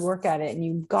have to work at it, and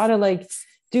you got to like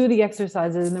do the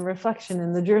exercises and the reflection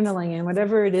and the journaling and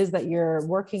whatever it is that you're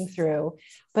working through.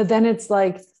 But then it's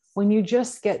like, when you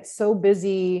just get so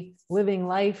busy living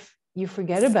life, you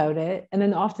forget about it. And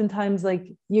then oftentimes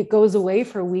like it goes away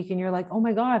for a week, and you're like, oh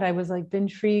my God, I was like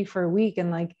binge free for a week. And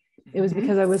like, it was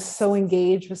because I was so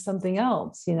engaged with something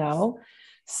else,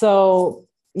 So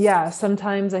yeah,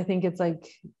 sometimes I think it's like,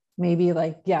 maybe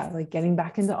like, like getting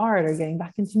back into art or getting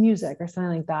back into music or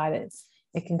something like that.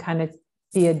 It can kind of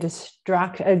be a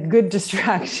good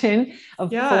distraction of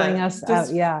pulling us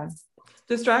out. Yeah.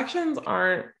 Distractions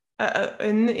aren't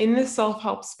in this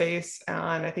self-help space.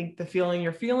 And I think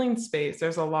you're feeling space,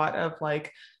 there's a lot of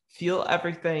like, feel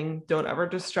everything, don't ever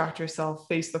distract yourself,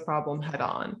 face the problem head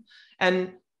on.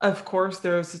 And of course,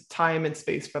 there's time and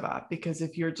space for that, because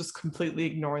if you're just completely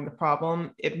ignoring the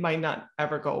problem, it might not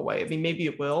ever go away. I mean, maybe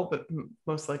it will, but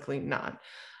most likely not.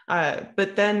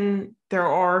 But then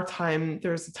there's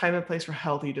a time and place for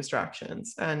healthy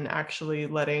distractions, and actually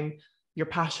letting your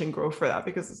passion grow for that.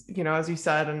 Because, as you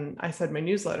said, and I said in my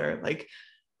newsletter, like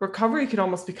recovery can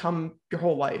almost become your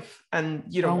whole life, and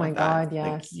you don't want that. Oh my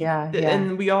God, yes. Like,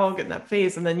 and we all get in that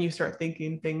phase. And then you start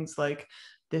thinking things like,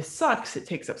 this sucks. It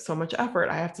takes up so much effort.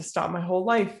 I have to stop my whole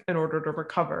life in order to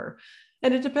recover.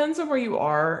 And it depends on where you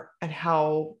are and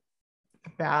how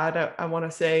bad, I want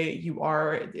to say, you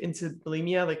are into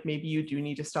bulimia. Like maybe you do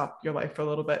need to stop your life for a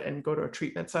little bit and go to a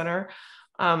treatment center.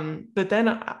 But then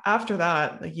after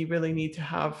that, like you really need to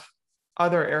have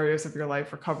other areas of your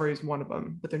life. Recovery is one of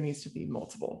them, but there needs to be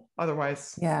multiple.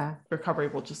 Otherwise, recovery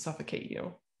will just suffocate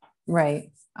you.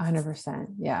 Right.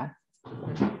 100%. Yeah.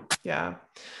 Yeah.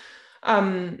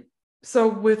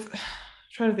 So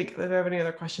trying to think if I have any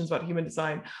other questions about human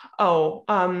design. So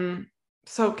I'm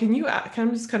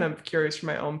just kind of curious for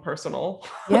my own personal.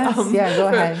 Yes. Go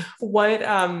ahead.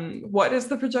 What is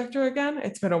the projector again?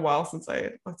 It's been a while since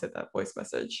I looked at that voice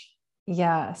message.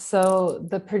 Yeah. So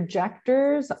the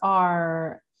projectors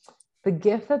are, the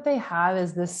gift that they have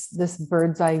is this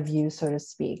bird's eye view, so to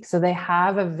speak. So they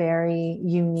have a very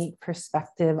unique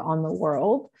perspective on the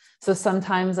world. So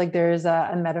sometimes like there's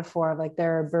a metaphor of like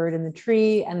they're a bird in the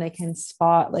tree, and they can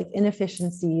spot like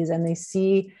inefficiencies, and they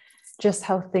see just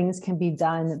how things can be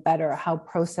done better, how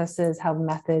processes, how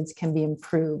methods can be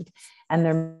improved. And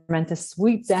they're meant to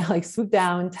swoop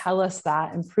down, tell us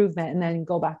that improvement, and then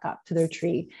go back up to their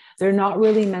tree. They're not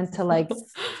really meant to like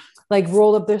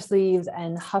roll up their sleeves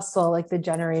and hustle like the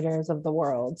generators of the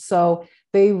world. So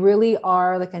they really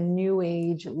are like a new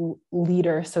age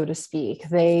leader, so to speak.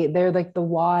 They're like the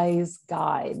wise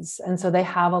guides. And so they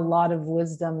have a lot of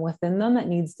wisdom within them that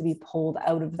needs to be pulled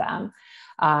out of them.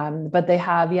 But they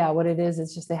have, what it is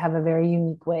just, they have a very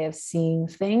unique way of seeing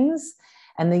things.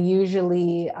 And they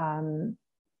usually,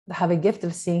 have a gift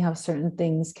of seeing how certain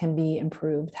things can be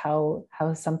improved, how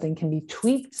something can be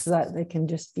tweaked so that it can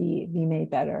just be made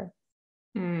better.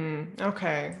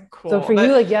 Okay, cool. So for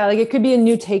you, like, yeah, like it could be a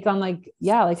new take on like,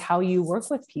 yeah, like how you work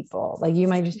with people. Like you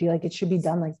might just be like, it should be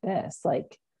done like this.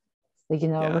 Like, you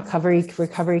know,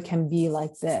 recovery can be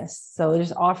like this. So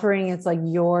just offering, it's like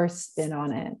your spin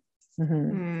on it.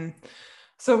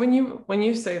 So when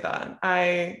you say that,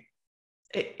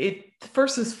 it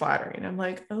first is flattering. I'm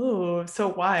like, oh, so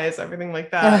wise, everything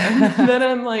like that. And then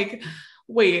I'm like,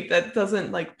 wait, that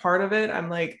doesn't, like, part of it. I'm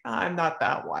like, I'm not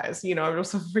that wise. You know, I'm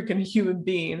just a freaking human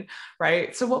being.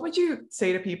 Right. So what would you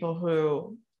say to people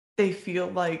who they feel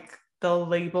like the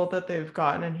label that they've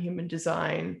gotten in human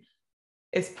design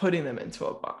is putting them into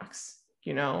a box,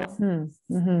 you know?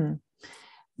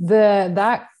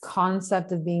 That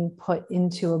concept of being put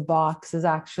into a box is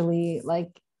actually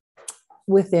like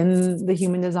within the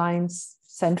human design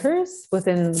centers.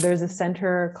 There's a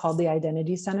center called the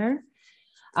Identity Center.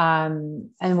 And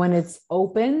when it's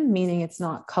open, meaning it's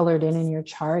not colored in your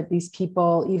chart, these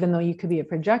people, even though you could be a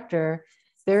projector,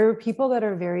 there are people that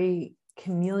are very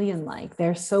chameleon-like.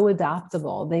 They're so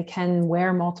adaptable. They can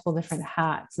wear multiple different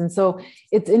hats. And so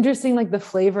it's interesting, like the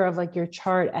flavor of like your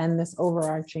chart and this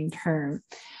overarching term.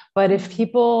 But if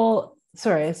people,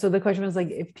 so the question was like,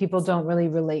 if people don't really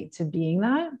relate to being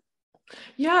that.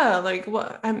 Yeah, like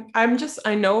what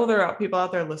I know there are people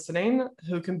out there listening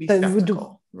who can be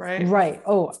skeptical, right? Right.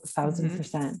 Oh,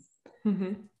 1,000%.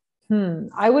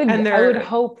 I would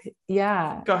hope,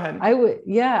 yeah. Go ahead.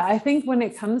 I think when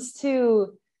it comes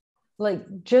to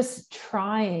like just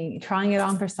trying it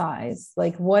on for size,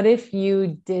 like what if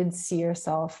you did see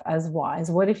yourself as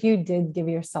wise? What if you did give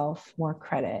yourself more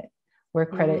credit where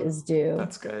credit is due?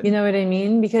 That's good. You know what I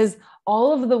mean? Because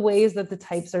all of the ways that the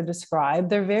types are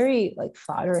described, they're very like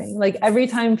flattering. Like every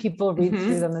time people read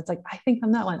through them, it's like, I think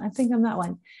I'm that one. I think I'm that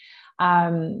one.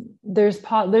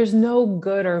 There's no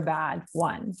good or bad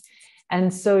one.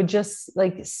 And so just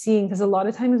like seeing, because a lot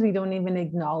of times we don't even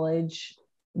acknowledge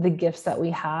the gifts that we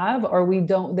have, or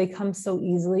they come so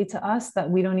easily to us that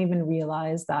we don't even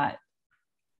realize that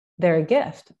they're a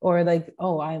gift, or like,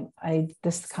 oh,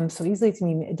 this comes so easily to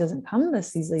me. It doesn't come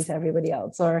this easily to everybody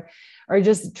else, or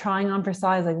just trying on for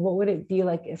size. Like, what would it be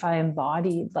like if I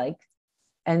embodied like,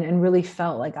 and really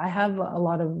felt like I have a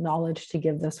lot of knowledge to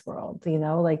give this world, you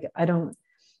know, like I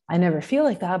never feel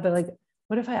like that, but like,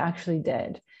 what if I actually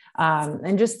did?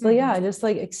 And just just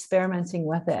like experimenting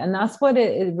with it. And that's what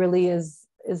it really is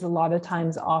a lot of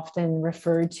times often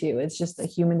referred to. It's just a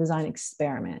human design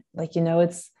experiment. Like, you know,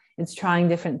 it's trying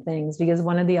different things, because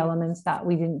one of the elements that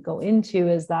we didn't go into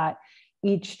is that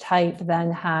each type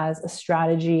then has a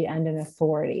strategy and an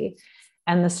authority.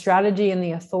 And the strategy and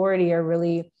the authority are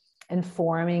really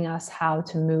informing us how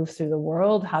to move through the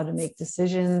world, how to make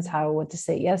decisions, what to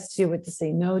say yes to, what to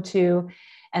say no to.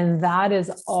 And that is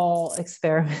all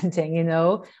experimenting, you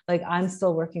know, like I'm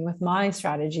still working with my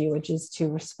strategy, which is to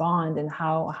respond. And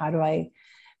how do I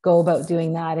go about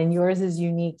doing that? And yours is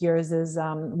unique. Yours is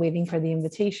waiting for the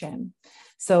invitation.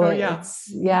 So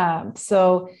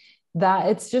so that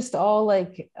it's just all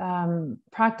like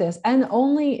practice. And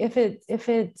only if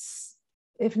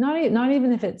not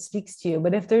even if it speaks to you,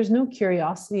 but if there's no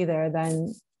curiosity there,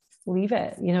 then leave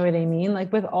it. You know what I mean?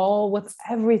 Like with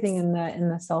everything in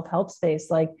the self-help space,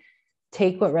 like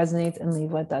take what resonates and leave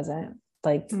what doesn't.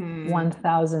 Like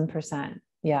 1,000%.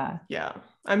 Yeah. Yeah.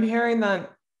 I'm hearing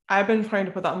that. I've been trying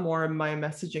to put that more in my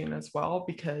messaging as well,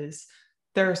 because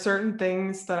there are certain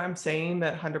things that I'm saying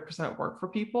that 100% work for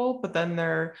people, but then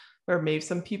there may be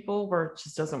some people where it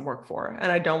just doesn't work for.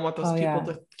 And I don't want those people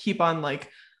to keep on like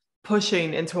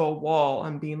pushing into a wall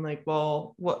and being like,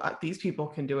 well, these people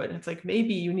can do it. And it's like,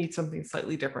 maybe you need something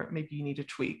slightly different. Maybe you need to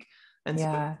tweak. And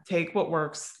so take what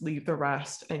works, leave the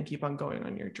rest, and keep on going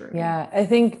on your journey. Yeah. I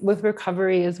think with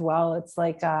recovery as well, it's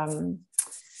like, I'm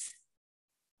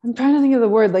trying to think of the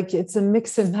word, like it's a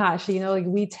mix and match, you know, like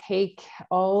we take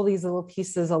all these little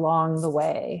pieces along the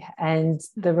way, and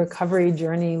the recovery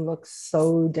journey looks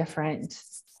so different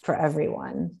for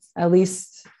everyone, at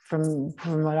least from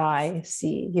what I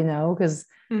see, you know, because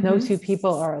no two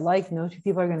people are alike. No two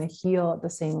people are going to heal at the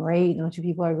same rate. No two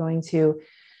people are going to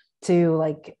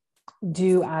like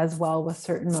do as well with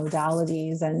certain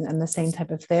modalities and the same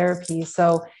type of therapy.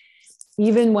 So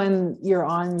even when you're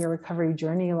on your recovery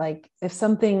journey, like if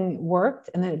something worked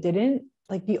and then it didn't,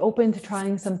 like be open to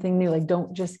trying something new. Like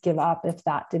don't just give up if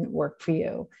that didn't work for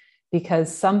you,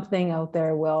 because something out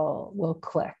there will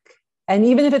click. And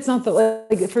even if it's not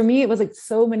like for me, it was like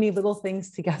so many little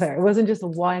things together. It wasn't just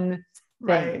one thing.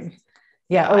 Right.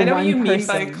 Yeah. I know what you mean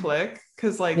by click.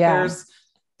 Cause like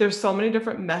there's so many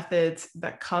different methods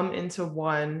that come into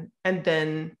one, and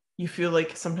then you feel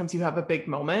like sometimes you have a big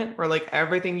moment where like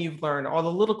everything you've learned, all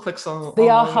the little clicks on the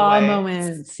along aha the way,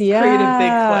 moments, create a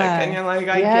big click, and you're like,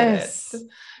 I get it.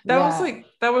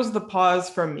 That was the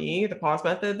pause for me, the pause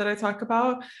method that I talk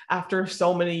about after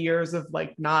so many years of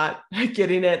like not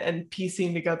getting it and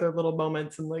piecing together little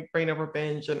moments and like brain over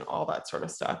binge and all that sort of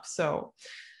stuff. So,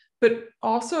 but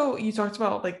also you talked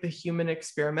about like the human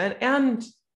experiment and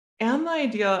the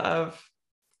idea of,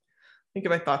 think of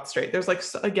my thoughts straight. There's like,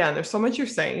 again, there's so much you're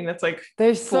saying that's like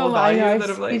there's full so value I that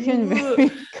I'm like,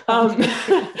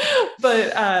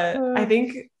 but I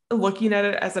think looking at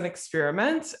it as an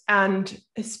experiment, and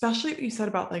especially what you said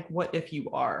about like, what if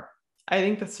you are, I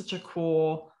think that's such a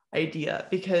cool idea,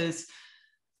 because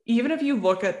even if you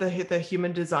look at the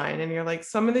human design and you're like,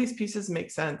 some of these pieces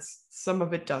make sense, some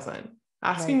of it doesn't.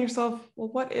 Asking yourself, well,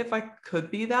 what if I could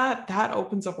be that? That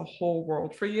opens up a whole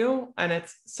world for you. And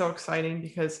it's so exciting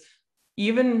because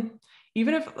even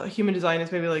if human design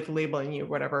is maybe like labeling you,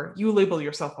 whatever, you label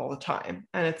yourself all the time.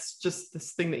 And it's just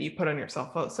this thing that you put on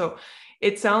yourself. So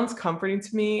it sounds comforting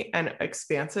to me and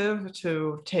expansive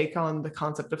to take on the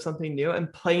concept of something new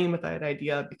and playing with that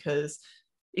idea, because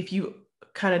if you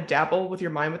kind of dabble with your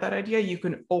mind with that idea, you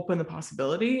can open the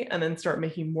possibility and then start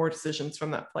making more decisions from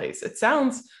that place. It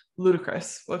sounds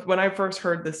ludicrous. When I first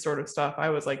heard this sort of stuff, I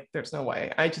was like, there's no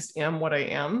way. I just am what I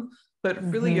am. But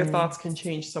really your thoughts can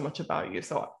change so much about you.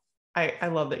 So I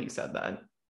love that you said that.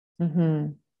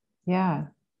 Yeah.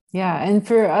 And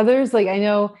for others, like I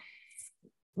know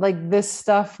like this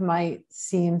stuff might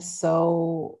seem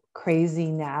so crazy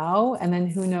now. And then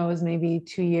who knows, maybe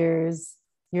 2 years,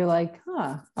 you're like,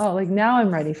 like now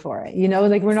I'm ready for it. You know,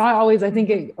 like we're not always, I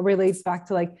think it relates back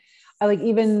to like, I like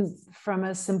even from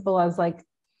as simple as like,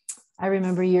 I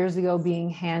remember years ago being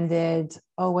handed,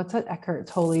 what's that Eckhart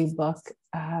Tolle book?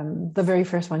 The very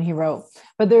first one he wrote.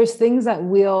 But there's things that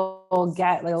we'll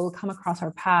get, like will come across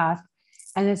our path.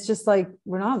 And it's just like,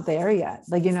 we're not there yet.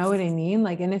 Like, you know what I mean?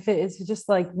 Like, and if it is just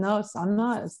like, no, it's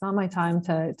not my time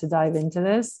to dive into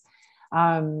this.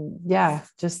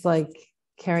 Just like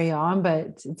carry on.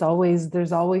 But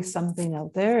there's always something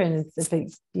out there. And if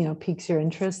it, piques your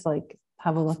interest, like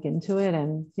have a look into it.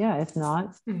 And if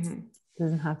not,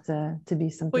 doesn't have to be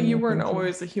something. Well, you weren't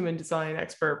always a human design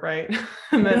expert, right?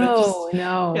 And then no.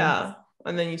 Yeah.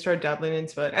 And then you start dabbling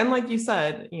into it. And like you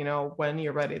said, when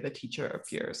you're ready, the teacher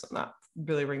appears, and that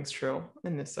really rings true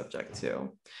in this subject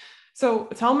too. So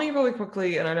tell me really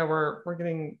quickly, and I know we're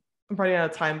running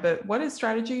out of time, but what is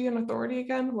strategy and authority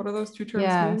again? What are those two terms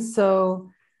mean?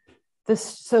 So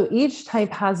each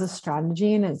type has a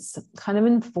strategy, and it's kind of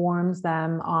informs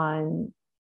them on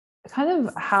kind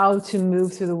of how to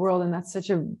move through the world. And that's such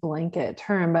a blanket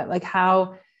term, but like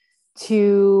how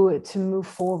to move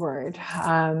forward,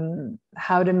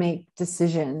 how to make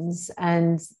decisions,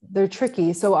 and they're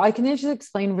tricky. So I can just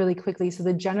explain really quickly. So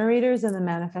the generators and the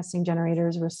manifesting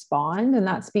generators respond, and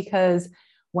that's because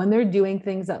when they're doing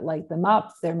things that light them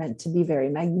up, they're meant to be very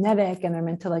magnetic, and they're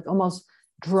meant to like almost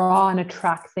draw and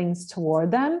attract things toward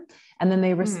them. And then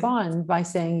they respond by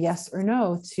saying yes or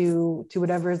no to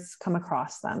whatever's come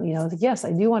across them. Like, yes,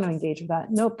 I do want to engage with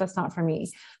that. Nope, that's not for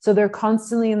me. So they're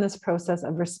constantly in this process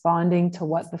of responding to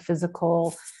what the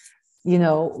physical,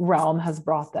 realm has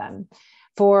brought them.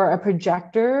 For a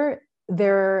projector,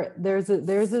 there's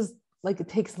this, like, it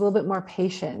takes a little bit more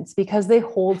patience because they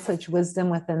hold such wisdom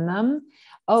within them.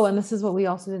 Oh, and this is what we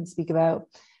also didn't speak about.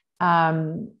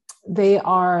 They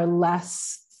are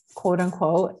less, quote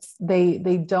unquote,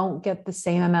 they don't get the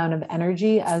same amount of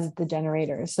energy as the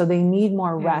generators. So they need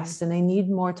more rest and they need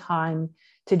more time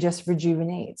to just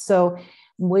rejuvenate. So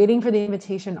waiting for the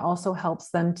invitation also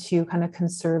helps them to kind of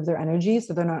conserve their energy.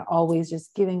 So they're not always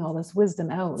just giving all this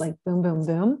wisdom out, like boom, boom,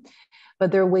 boom,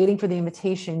 but they're waiting for the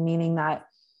invitation, meaning that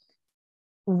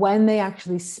when they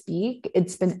actually speak,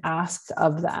 it's been asked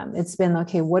of them. It's been,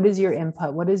 okay, what is your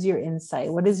input? What is your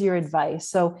insight? What is your advice?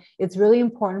 So it's really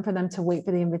important for them to wait for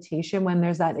the invitation when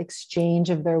there's that exchange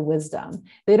of their wisdom.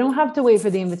 They don't have to wait for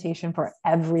the invitation for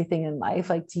everything in life,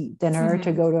 like to eat dinner,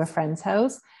 to go to a friend's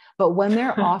house. But when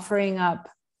they're offering up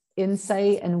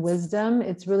insight and wisdom,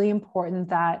 it's really important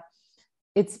that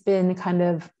it's been kind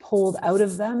of pulled out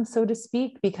of them, so to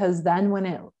speak, because then when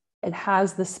it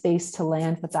has the space to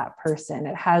land with that person.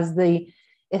 It has the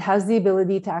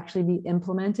ability to actually be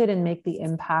implemented and make the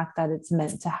impact that it's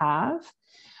meant to have.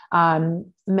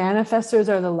 Manifestors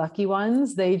are the lucky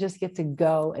ones. They just get to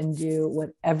go and do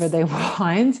whatever they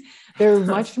want. They're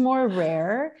much more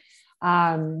rare.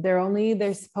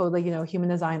 They're supposed, like, human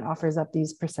design offers up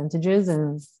these percentages,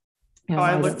 and you Oh, know,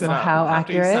 I I looked don't it know up how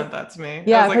after you accurate. sent that to me. I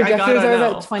Yeah, was like, I projectors gotta are know.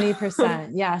 about 20%.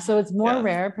 Yeah, so it's more Yeah.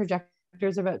 rare.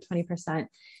 Projectors are about 20%.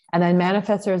 And then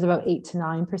manifestors is about 8 to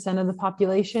 9% of the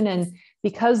population. And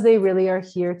because they really are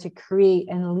here to create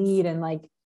and lead and like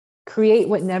create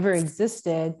what never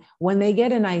existed, when they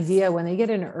get an idea, when they get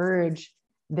an urge,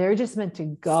 they're just meant to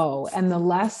go. And the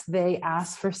less they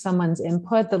ask for someone's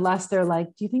input, the less they're like,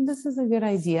 do you think this is a good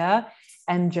idea?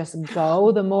 And just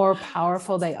go, the more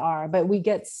powerful they are. But we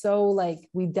get so like,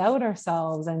 we doubt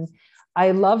ourselves. And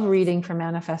I love reading for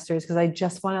manifestors because I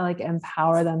just want to like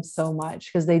empower them so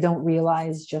much because they don't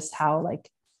realize just how like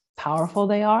powerful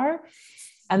they are.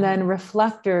 And then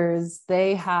reflectors,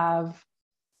 they have,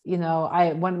 you know,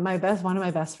 one of my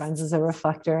best friends is a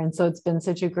reflector. And so it's been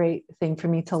such a great thing for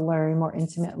me to learn more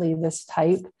intimately this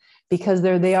type, because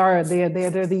they're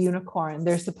the unicorn.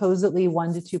 They're supposedly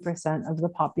 1 to 2% of the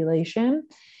population,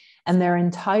 and their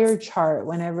entire chart,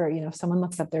 whenever, you know, if someone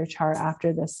looks up their chart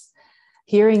after this,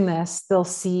 hearing this, they'll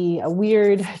see a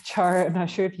weird chart. I'm not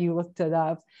sure if you looked it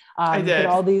up. I did. But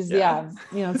all these, you know,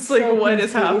 it's so like, what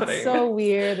is confused. happening? It's so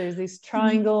weird. There's these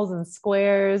triangles and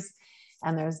squares,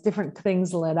 and there's different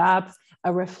things lit up.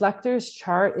 A reflector's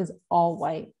chart is all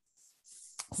white.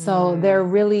 So they're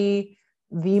really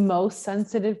the most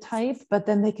sensitive type, but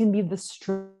then they can be the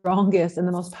strongest and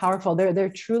the most powerful. They're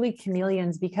truly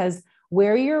chameleons, because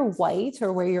where you're white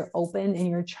or where you're open in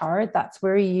your chart, that's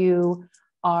where you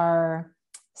are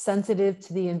sensitive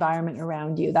to the environment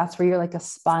around you. That's where you're like a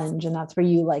sponge, and that's where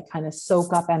you like kind of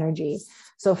soak up energy.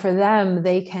 So for them,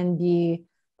 they can be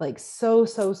like so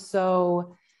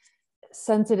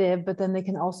sensitive, but then they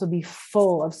can also be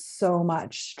full of so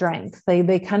much strength.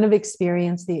 They kind of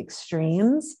experience the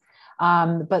extremes.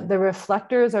 But the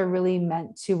reflectors are really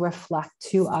meant to reflect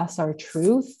to us our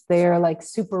truth. They're like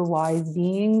super wise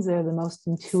beings. They're the most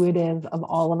intuitive of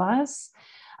all of us.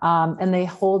 And they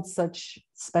hold such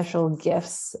special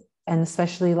gifts, and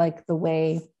especially like the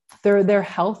way their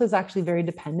health is actually very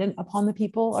dependent upon the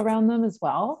people around them as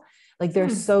well. Like they're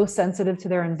so sensitive to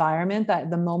their environment that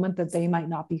the moment that they might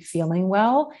not be feeling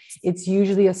well, it's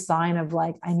usually a sign of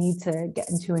like, I need to get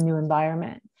into a new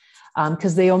environment.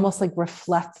 Because they almost like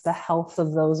reflect the health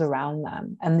of those around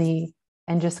them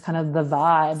and just kind of the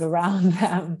vibe around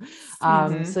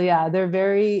them. So yeah, they're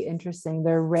very interesting.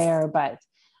 They're rare, but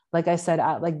like I said,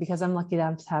 like, because I'm lucky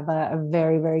enough to have a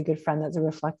very, very good friend that's a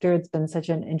reflector, it's been such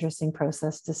an interesting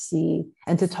process to see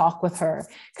and to talk with her,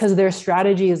 because their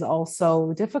strategy is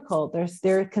also difficult.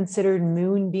 They're considered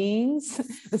moon beings.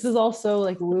 This is also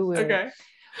like woo-woo. Okay.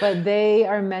 But they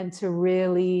are meant to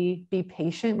really be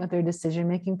patient with their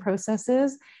decision-making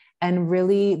processes. And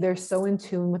really, they're so in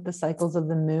tune with the cycles of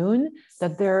the moon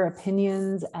that their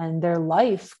opinions and their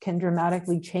life can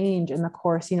dramatically change in the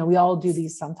course. You know, we all do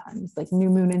these sometimes, like new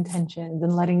moon intentions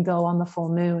and letting go on the full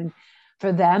moon.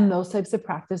 For them, those types of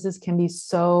practices can be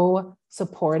so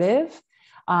supportive,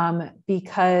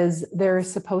 because they're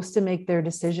supposed to make their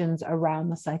decisions around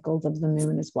the cycles of the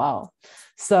moon as well.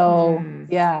 So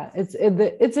yeah,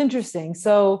 it's interesting.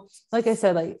 So like I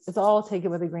said, like it's all take it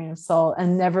with a grain of salt,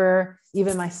 and never,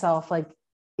 even myself, like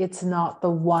it's not the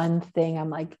one thing I'm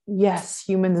like, yes,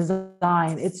 human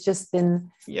design. It's just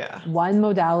been one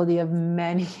modality of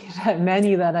many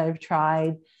that I've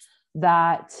tried,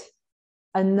 that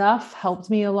enough helped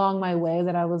me along my way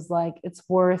that I was like, it's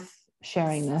worth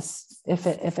sharing this if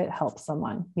it helps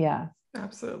someone. Yeah,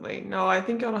 absolutely. No, I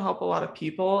think it'll help a lot of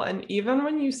people. And even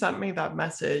when you sent me that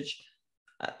message,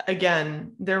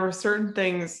 again, there were certain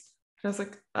things I was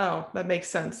like, oh, that makes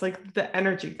sense. Like the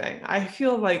energy thing, I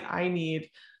feel like I need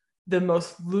the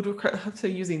most ludicrous, I'm so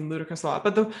using ludicrous a lot,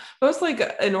 but the most like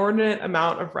inordinate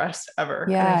amount of rest ever.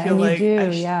 Yeah, and I feel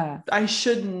like I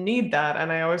shouldn't need that.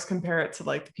 And I always compare it to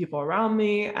like the people around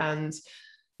me. And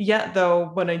yet though,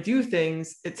 when I do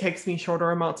things, it takes me shorter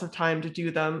amounts of time to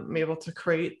do them. I'm able to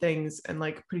create things in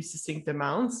like pretty succinct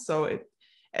amounts.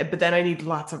 But then I need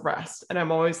lots of rest. And I'm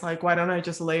always like, why don't I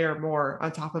just layer more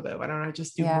on top of it? Why don't I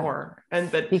just do more?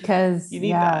 But because you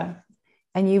need that.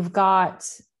 And you've got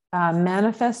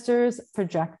manifestors,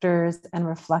 projectors, and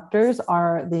reflectors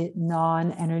are the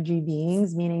non-energy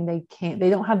beings, meaning they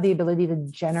don't have the ability to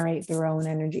generate their own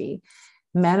energy.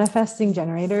 Manifesting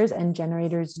generators and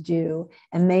generators do,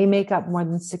 and they make up more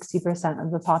than 60%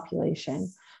 of the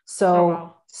population.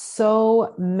 So,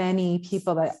 so many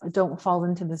people that don't fall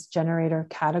into this generator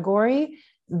category,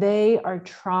 they are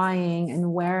trying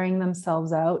and wearing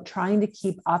themselves out, trying to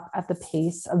keep up at the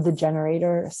pace of the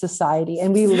generator society.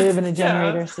 And we live in a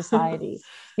generator society,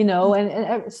 you know,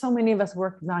 and so many of us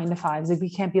work 9 to 5s. Like we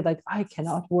can't be like, I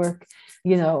cannot work,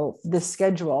 you know, this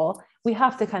schedule. We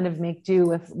have to kind of make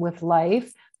do with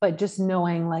life. but just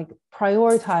knowing, like,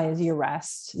 prioritize your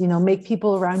rest, make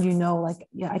people around you know, like,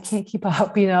 yeah, I can't keep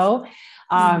up, but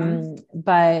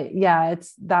yeah,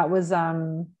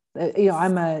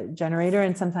 I'm a generator,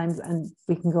 and sometimes, and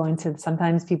we can go into,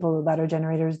 sometimes people that are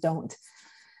generators don't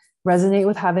resonate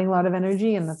with having a lot of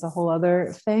energy, and that's a whole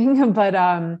other thing. But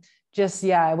just,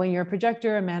 yeah, when you're a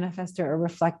projector, a manifestor, a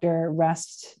reflector,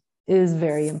 rest is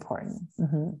very important.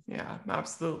 Yeah,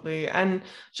 absolutely. And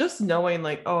just knowing,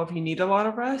 like, oh, if you need a lot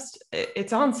of rest, it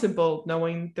sounds simple,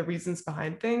 knowing the reasons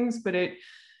behind things, but it,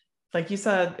 like you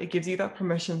said, it gives you that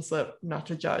permission slip not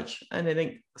to judge. And I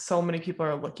think so many people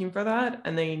are looking for that,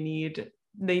 and they need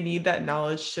that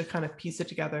knowledge to kind of piece it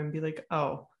together and be like,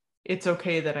 oh, it's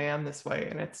okay that I am this way,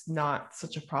 and it's not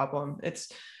such a problem.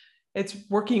 It's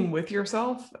working with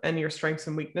yourself and your strengths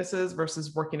and weaknesses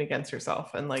versus working against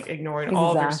yourself and, like, ignoring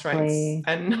all of your strengths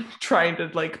and trying to,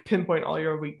 like, pinpoint all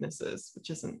your weaknesses, which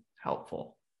isn't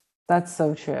helpful. That's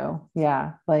so true.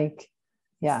 Yeah. Like,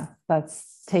 yeah,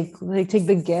 that's take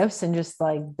the gifts and just,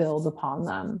 like, build upon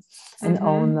them and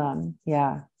own them.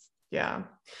 Yeah. Yeah.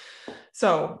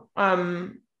 So,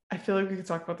 I feel like we could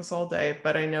talk about this all day,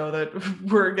 but I know that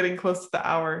we're getting close to the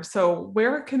hour. So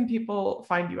where can people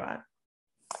find you at?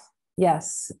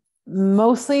 Yes.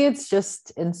 Mostly it's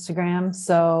just Instagram.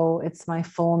 So it's my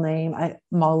full name,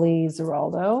 Molly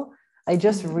Ziraldo. I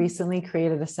just recently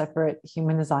created a separate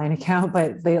human design account,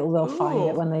 but they'll find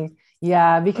it when they,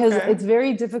 because it's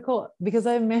very difficult, because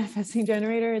I'm a manifesting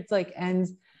generator. It's like, and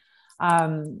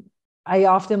I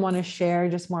often want to share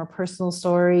just more personal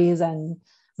stories and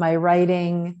my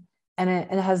writing, and it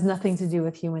has nothing to do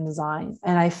with human design.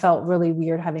 And I felt really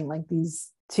weird having, like, these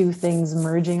two things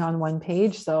merging on one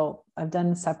page. So I've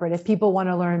done separate. If people want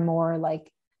to learn more,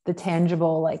 like, the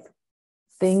tangible, like,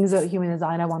 things about human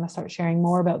design, I want to start sharing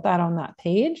more about that on that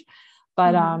page.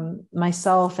 But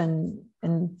myself and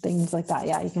things like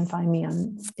that, you can find me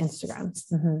on Instagram.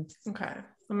 Okay.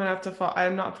 I'm gonna have to follow.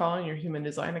 I'm not following your human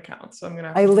design account, so I'm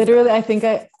gonna. I think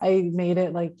I made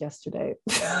it, like, yesterday.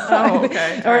 Oh,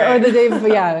 okay. or the day before.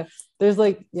 Yeah, there's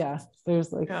like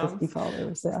 50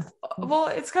 followers. Yeah. Well,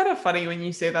 it's kind of funny when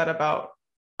you say that about.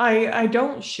 I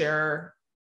don't share.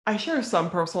 I share some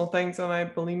personal things on my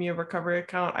bulimia recovery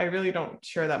account. I really don't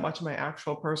share that much of my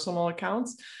actual personal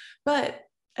accounts, but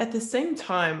at the same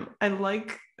time, I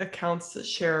like accounts that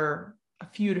share a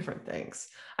few different things.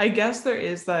 I guess there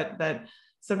is that.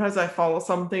 Sometimes I follow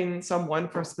someone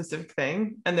for a specific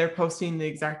thing, and they're posting the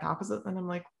exact opposite. And I'm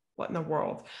like, what in the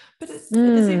world? But at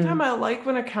the same time, I like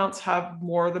when accounts have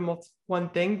more than one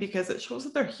thing, because it shows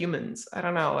that they're humans. I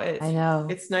don't know. I know.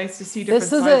 It's nice to see different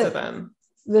sides of them.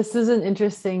 This is an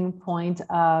interesting point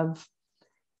of,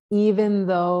 even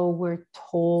though we're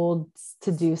told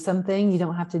to do something, you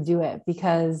don't have to do it.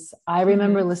 Because I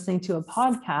remember listening to a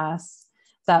podcast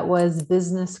that was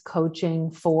business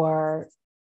coaching for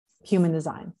human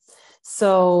design.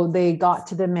 So they got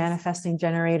to the manifesting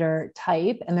generator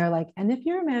type, and they're like, and if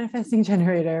you're a manifesting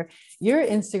generator, your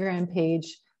Instagram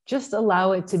page, just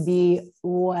allow it to be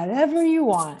whatever you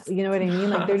want. You know what I mean?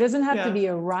 Like, there doesn't have to be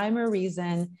a rhyme or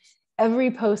reason.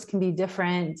 Every post can be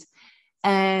different.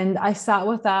 And I sat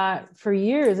with that for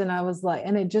years, and I was like,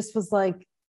 and it just was like,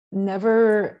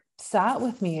 never sat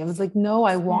with me. It was like, no,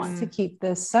 I want to keep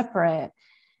this separate,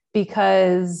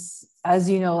 because, as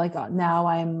you know, like, now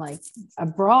I'm, like,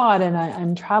 abroad and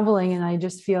I'm traveling, and I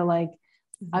just feel like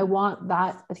I want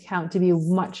that account to be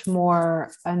much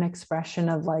more an expression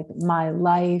of, like, my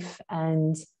life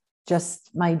and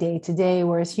just my day to day.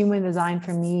 Whereas human design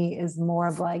for me is more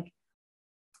of like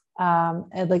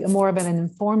more of an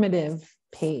informative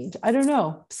page. I don't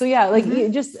know. So yeah, like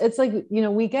it's like,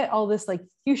 we get all this, like,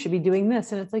 you should be doing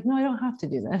this. And it's like, no, I don't have to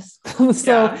do this.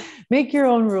 So make your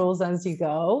own rules as you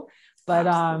go. But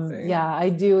I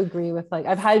do agree with, like,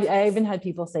 I even had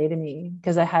people say to me,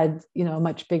 because I had, a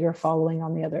much bigger following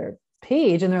on the other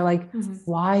page, and they're like,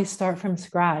 why start from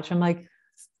scratch? I'm like,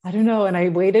 I don't know. And I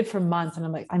waited for months, and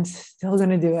I'm like, I'm still going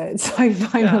to do it. So I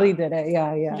finally did it.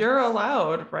 Yeah. You're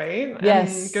allowed, right?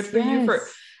 Yes. And good for you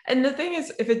and the thing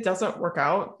is, if it doesn't work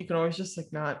out, you can always just,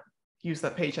 like, not use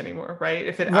that page anymore, right?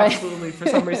 If it absolutely for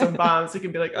some reason bombs, you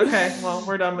can be like, okay, well,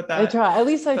 we're done with that. I tried. At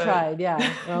least I tried. Yeah.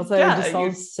 Or else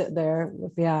I'll sit there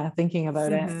thinking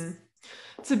about it.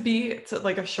 To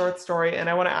like a short story, and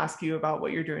I want to ask you about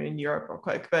what you're doing in Europe real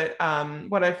quick. But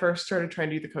when I first started trying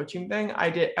to do the coaching thing,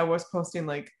 I was posting,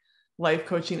 like, life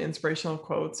coaching inspirational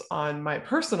quotes on my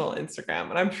personal Instagram,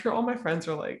 and I'm sure all my friends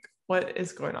are like, what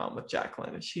is going on with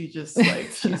Jacqueline? Is she just,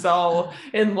 like, she's all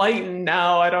enlightened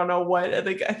now? I don't know what.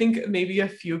 Like, I think maybe a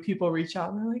few people reach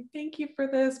out and they're like, thank you for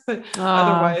this, but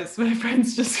otherwise my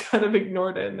friends just kind of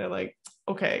ignored it, and they're like,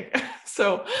 Okay.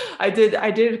 So I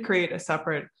did create a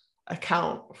separate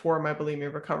account for my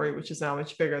bulimia recovery, which is now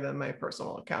much bigger than my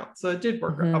personal account. So it did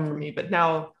work out for me, but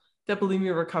now the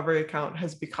bulimia recovery account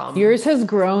has become yours has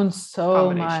grown so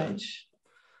combination. much.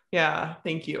 Yeah,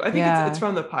 thank you. I think it's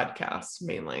from the podcast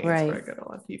mainly. It's where I get a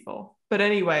lot of people. But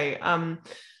anyway,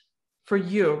 for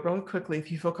you, really quickly,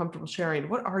 if you feel comfortable sharing,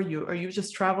 what are you? Are you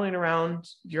just traveling around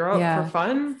Europe for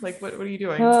fun? Like, what are you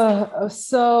doing?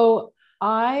 So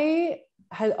I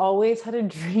had always had a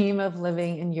dream of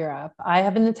living in Europe. I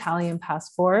have an Italian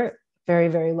passport. Very,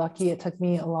 very lucky. It took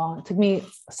me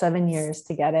 7 years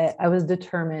to get it. I was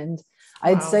determined.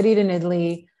 I'd studied in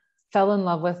Italy, fell in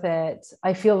love with it.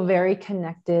 I feel very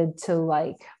connected to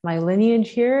like my lineage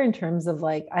here in terms of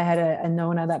like, I had a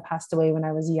nonna that passed away when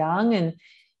I was young, and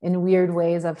in weird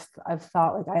ways, I've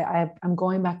thought like I'm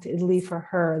going back to Italy for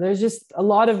her. There's just a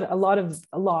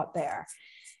lot there.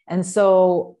 And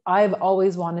so I've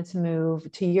always wanted to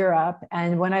move to Europe.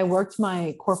 And when I worked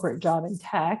my corporate job in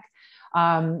tech,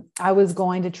 I was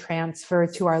going to transfer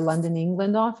to our London,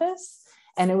 England office.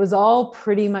 And it was all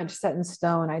pretty much set in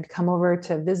stone. I'd come over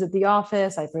to visit the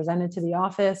office. I presented to the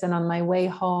office. And on my way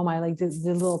home, I like did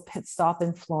a little pit stop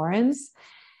in Florence.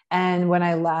 And when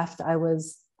I left,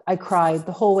 I cried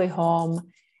the whole way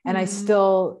home. And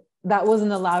that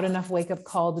wasn't a loud enough wake up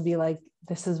call to be like,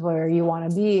 this is where you want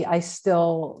to be. I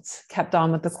still kept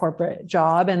on with the corporate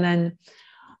job. And then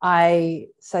I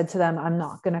said to them, I'm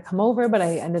not going to come over, but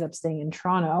I ended up staying in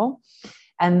Toronto.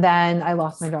 And then I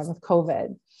lost my job with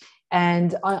COVID.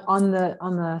 And on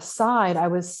the side, I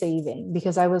was saving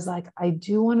because I was like, I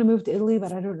do want to move to Italy,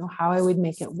 but I don't know how I would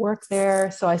make it work there.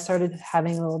 So I started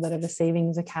having a little bit of a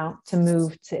savings account to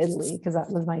move to Italy because that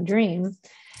was my dream.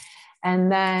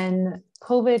 And then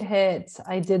COVID hit,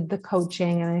 I did the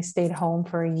coaching and I stayed home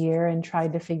for a year and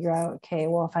tried to figure out, okay,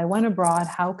 well, if I went abroad,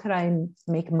 how could I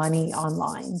make money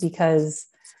online? Because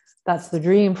that's the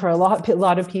dream for a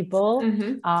lot of people,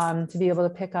 to be able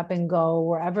to pick up and go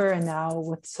wherever. And now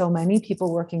with so many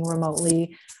people working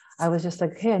remotely, I was just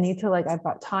like, hey, I need to I've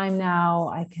got time now.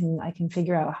 I can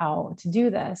figure out how to do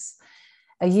this.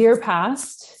 A year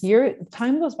passed.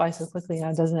 Time goes by so quickly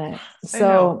now, doesn't it?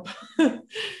 So,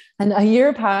 and a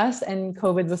year passed and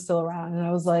COVID was still around. And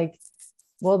I was like,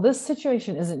 well, this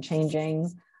situation isn't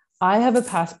changing. I have a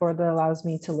passport that allows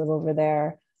me to live over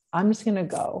there. I'm just going to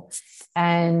go.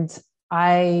 And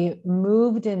I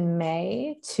moved in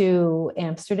May to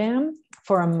Amsterdam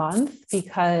for a month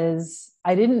because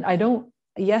I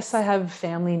have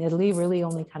family in Italy, really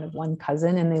only kind of one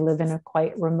cousin, and they live in a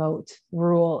quite remote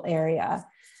rural area.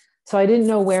 So I didn't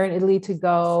know where in Italy to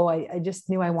go. I just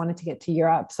knew I wanted to get to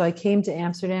Europe. So I came to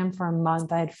Amsterdam for a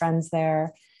month. I had friends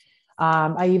there.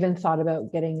 I even thought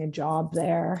about getting a job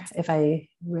there if I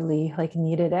really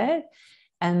needed it.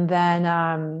 And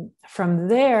then from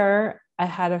there, I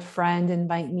had a friend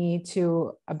invite me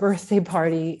to a birthday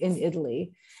party in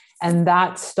Italy. And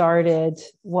that started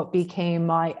what became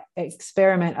my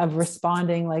experiment of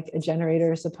responding like a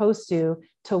generator is supposed to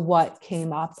what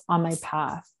came up on my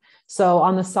path. So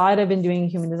on the side, I've been doing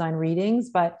human design readings,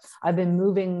 but I've been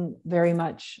moving very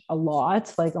much a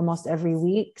lot, like almost every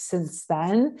week since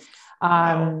then.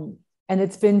 And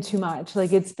it's been too much.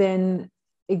 It's been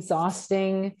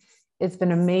exhausting. It's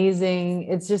been amazing.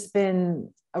 It's just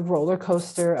been a roller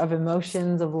coaster of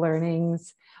emotions, of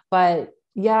learnings. But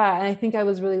yeah, and I think I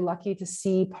was really lucky to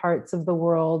see parts of the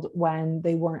world when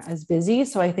they weren't as busy.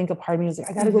 So I think a part of me was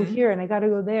like, I got to go here and I got to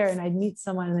go there. And I'd meet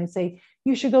someone and they'd say,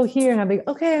 you should go here. And I'd be like,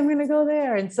 okay, I'm going to go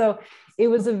there. And so it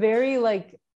was a very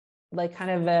like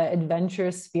kind of a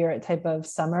adventurous spirit type of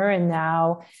summer. And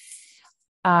now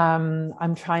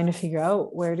I'm trying to figure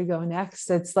out where to go next.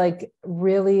 It's like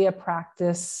really a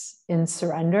practice in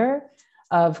surrender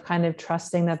of kind of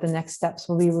trusting that the next steps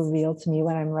will be revealed to me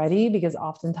when I'm ready, because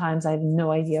oftentimes I have no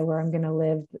idea where I'm going to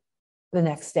live the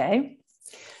next day.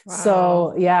 Wow.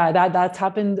 So yeah, that's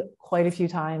happened quite a few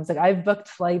times. Like I've booked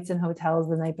flights and hotels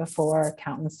the night before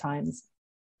countless times.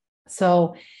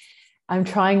 So I'm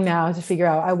trying now to figure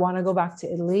out, I want to go back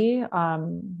to Italy.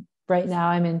 Right now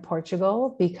I'm in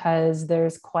Portugal because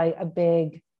there's quite a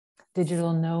big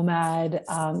digital nomad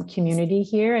community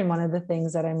here. And one of the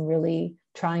things that I'm really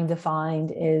trying to find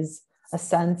is a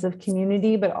sense of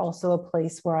community, but also a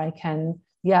place where I can,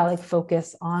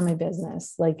 focus on my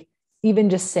business. Like even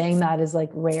just saying that is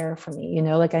like rare for me,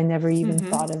 I never even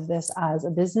thought of this as a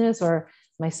business or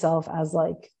myself as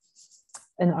like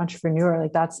an entrepreneur.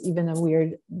 Like that's even a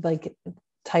weird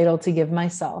title to give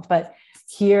myself. But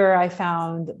here I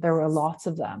found there were lots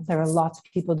of them. There were lots of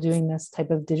people doing this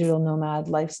type of digital nomad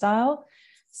lifestyle.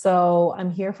 So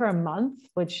I'm here for a month,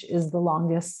 which is the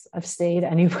longest I've stayed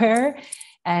anywhere.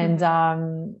 And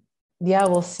yeah,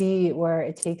 we'll see where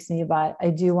it takes me, but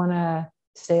I do want to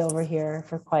stay over here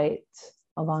for quite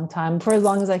a long time, for as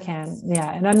long as I can.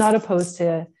 Yeah. And I'm not opposed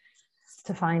to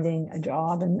finding a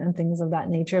job and things of that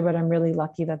nature, but I'm really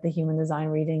lucky that the human design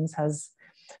readings has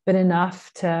been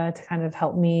enough to kind of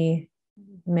help me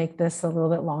make this a little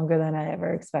bit longer than I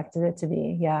ever expected it to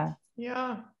be. Yeah.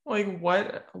 Yeah. Like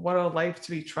what a life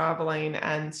to be traveling,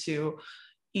 and to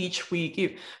each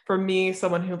week. For me,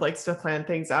 someone who likes to plan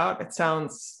things out, it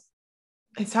sounds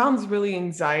really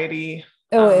anxiety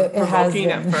provoking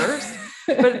at first,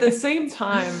 but at the same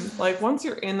time, like once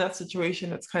you're in that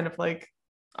situation, it's kind of like,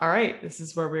 all right, this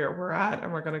is where we're at,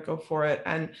 and we're going to go for it.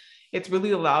 And it's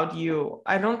really allowed you.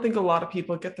 I don't think a lot of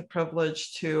people get the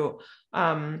privilege to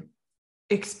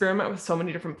experiment with so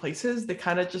many different places. They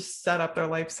kind of just set up their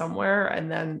life somewhere,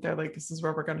 and then they're like, this is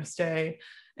where we're going to stay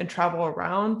and travel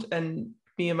around. And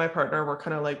me and my partner were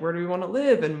kind of like, where do we want to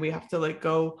live? And we have to like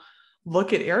go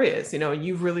look at areas,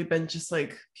 you've really been just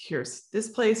like, here's this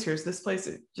place, here's this place.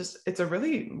 It's a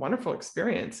really wonderful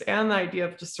experience. And the idea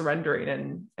of just surrendering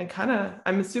and kind of,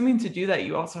 I'm assuming to do that,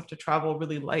 you also have to travel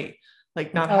really light,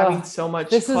 like not having so much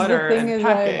clutter and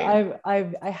packing.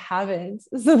 I haven't.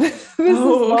 So this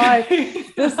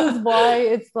is why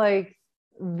it's like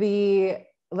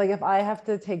if I have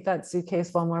to take that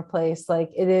suitcase one more place,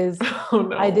 like it is, oh,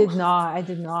 no. I did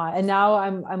not. And now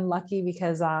I'm lucky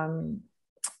because,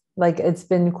 like it's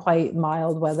been quite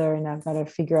mild weather, and I've got to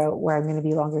figure out where I'm going to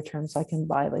be longer term so I can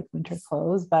buy like winter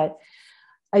clothes. But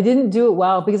I didn't do it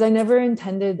well because I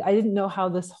didn't know how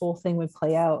this whole thing would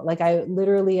play out. Like I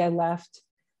left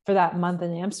for that month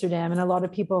in Amsterdam, and a lot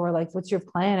of people were like, what's your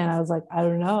plan? And I was like, I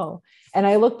don't know. And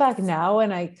I look back now,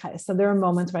 and so there are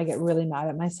moments where I get really mad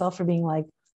at myself for being like,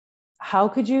 how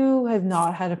could you have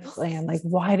not had a plan? Like,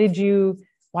 why did you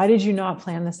not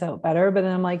plan this out better? But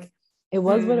then I'm like, it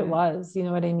was what it was. You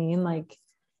know what I mean? Like,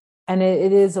 and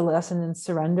it is a lesson in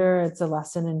surrender. It's a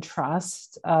lesson in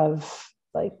trust of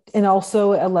like, and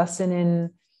also a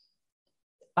lesson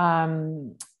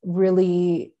in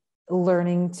really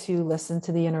learning to listen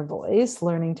to the inner voice,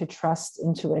 learning to trust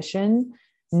intuition,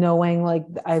 knowing like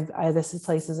this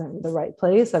place isn't the right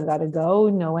place. I've got to go,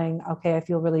 knowing, okay, I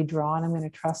feel really drawn. I'm going to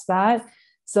trust that.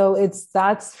 So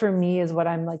that's for me is what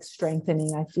I'm like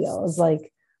strengthening. I feel is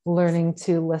like learning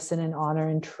to listen and honor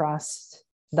and trust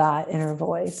that inner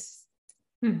voice.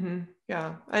 Mm-hmm.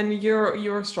 Yeah. And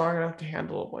you're strong enough to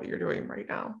handle what you're doing right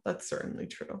now. That's certainly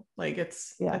true. Like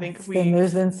I think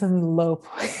there's been some low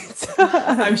points.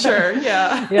 I'm sure.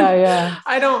 Yeah.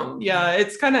 Yeah.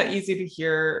 It's kind of easy to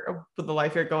hear with the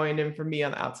life you're going. And for me on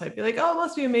the outside, be like, oh, it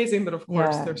must be amazing. But of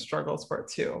course there's struggles for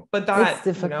it too. But that,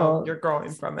 you're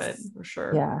growing from it for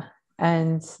sure. Yeah.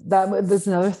 And there's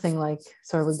another thing, like,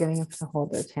 sorry, we're getting into a whole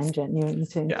bit of tangent. You need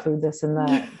to include this in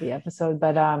the episode,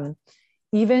 but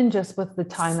even just with the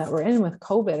time that we're in with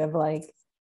COVID, of like,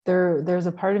 there's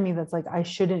a part of me that's like, I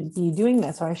shouldn't be doing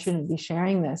this, or I shouldn't be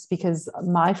sharing this, because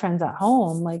my friends at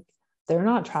home, like, they're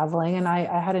not traveling. And I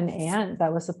had an aunt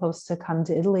that was supposed to come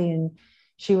to Italy, and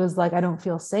she was like, I don't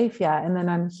feel safe yet. And then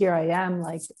I am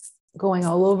like going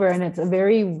all over, and it's a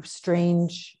very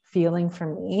strange feeling for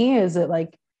me. Is it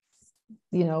like,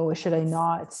 should I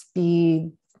not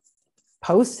be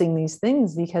posting these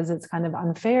things because it's kind of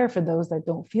unfair for those that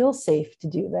don't feel safe to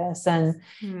do this? And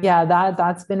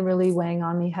that's been really weighing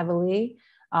on me heavily.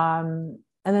 And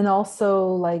then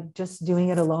also like just doing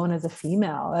it alone as a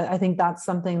female. I think that's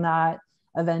something that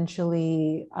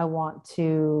eventually I want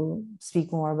to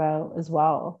speak more about as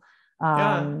well.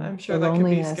 I'm sure that can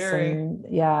be scary.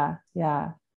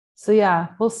 So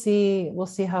we'll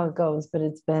see how it goes, but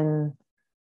it's been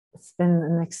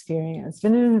an experience. It's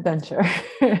been an adventure.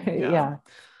 Yeah.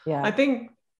 I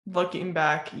think looking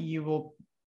back, you will,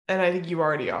 and I think you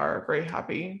already are very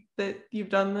happy that you've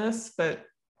done this. But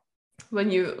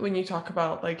when you talk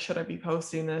about like, should I be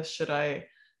posting this? Should I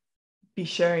be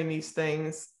sharing these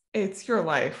things? It's your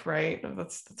life, right?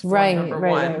 That's right. Number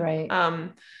one. Right.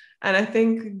 And I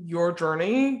think your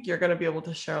journey, you're going to be able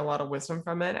to share a lot of wisdom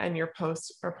from it, and your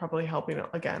posts are probably helping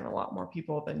again a lot more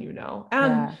people than you know.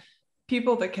 And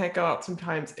people that can't go out,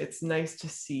 sometimes it's nice to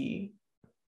see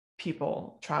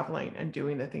people traveling and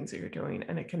doing the things that you're doing,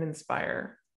 and it can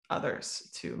inspire others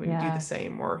to do the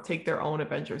same, or take their own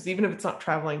adventures. Even if it's not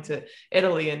traveling to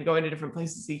Italy and going to different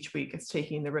places each week, it's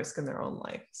taking the risk in their own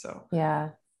life. So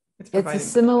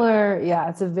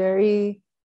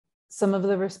some of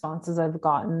the responses I've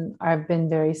gotten have been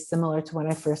very similar to when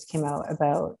I first came out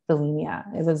about bulimia.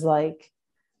 It was like,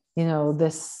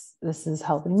 this is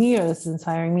helping me, or this is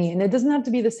inspiring me. And it doesn't have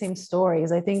to be the same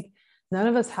stories. I think none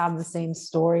of us have the same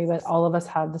story, but all of us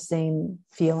have the same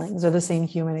feelings or the same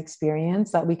human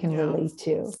experience that we can relate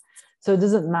to. So it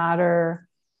doesn't matter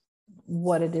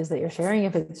what it is that you're sharing.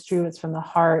 If it's true, it's from the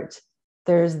heart,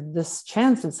 there's this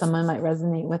chance that someone might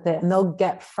resonate with it and they'll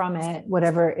get from it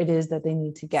whatever it is that they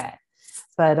need to get.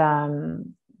 But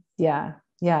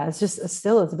it's just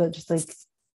still, it's about just like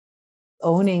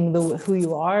owning who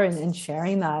you are and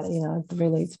sharing that, you know, it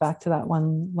relates back to that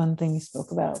one thing you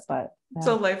spoke about. But it's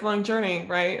a lifelong journey,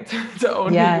 right? To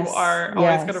own who you are.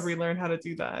 Always got to relearn how to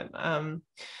do that.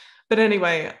 But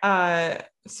anyway,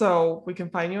 so we can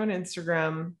find you on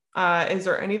Instagram. Is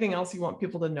there anything else you want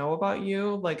people to know about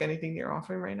you? Like anything you're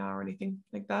offering right now or anything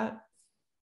like that?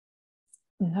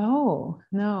 No,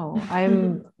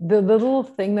 I'm the little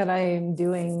thing that I'm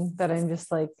doing that I'm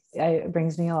just like, it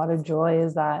brings me a lot of joy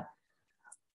is that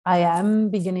I am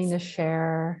beginning to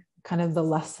share kind of the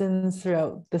lessons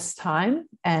throughout this time.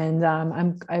 And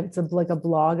it's like a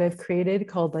blog I've created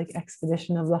called like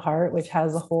Expedition of the Heart, which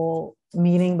has a whole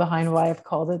meaning behind why I've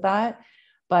called it that.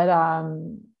 But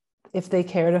if they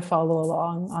care to follow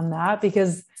along on that,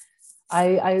 because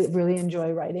I really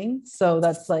enjoy writing. So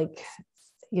that's like,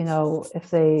 you know,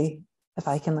 if I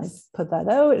can like put that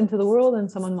out into the world and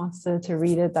someone wants to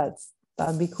read it,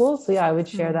 that'd be cool. So yeah, I would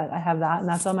share that. I have that, and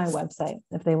that's on my website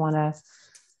if they want to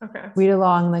read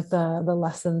along like the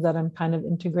lessons that I'm kind of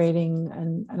integrating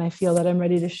and I feel that I'm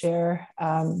ready to share.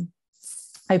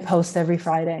 I post every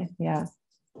Friday. Yeah.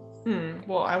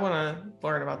 Well, I want to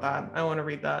learn about that. I want to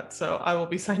read that. So I will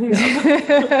be signing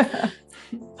up.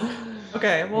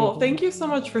 Okay. Well, thank you so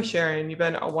much for sharing. You've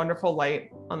been a wonderful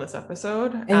light on this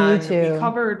episode. And you too. We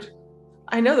covered,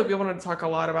 I know that we wanted to talk a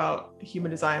lot about human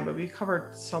design, but we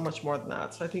covered so much more than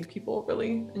that. So I think people will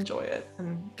really enjoy it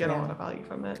and get a lot of value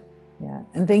from it. Yeah.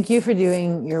 And thank you for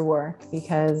doing your work,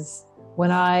 because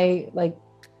when I like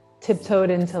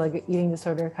tiptoed into like eating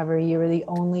disorder recovery, you were the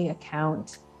only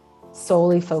account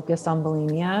solely focused on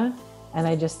bulimia. And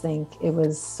I just think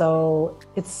it's so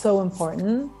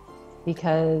important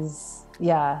because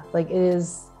like it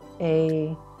is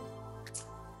a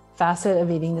facet of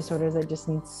eating disorders that just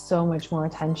needs so much more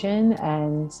attention.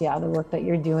 And the work that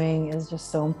you're doing is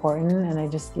just so important. And I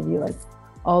just give you like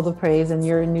all the praise, and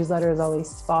your newsletter is always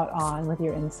spot on with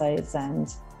your insights,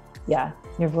 and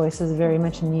your voice is very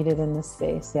much needed in this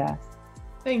space.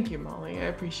 Thank you, Molly. I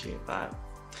appreciate that.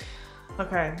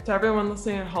 Okay, to everyone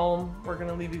listening at home, we're going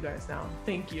to leave you guys now.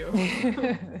 Thank you.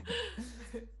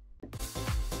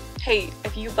 Hey,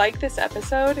 if you like this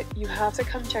episode, you have to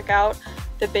come check out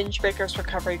the Binge Breakers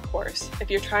Recovery course.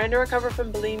 If you're trying to recover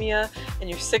from bulimia and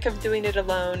you're sick of doing it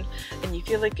alone and you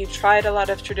feel like you've tried a lot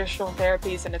of traditional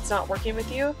therapies and it's not working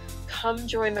with you, come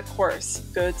join the course.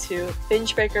 Go to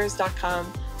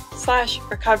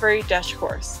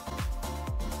bingebreakers.com/recovery-course.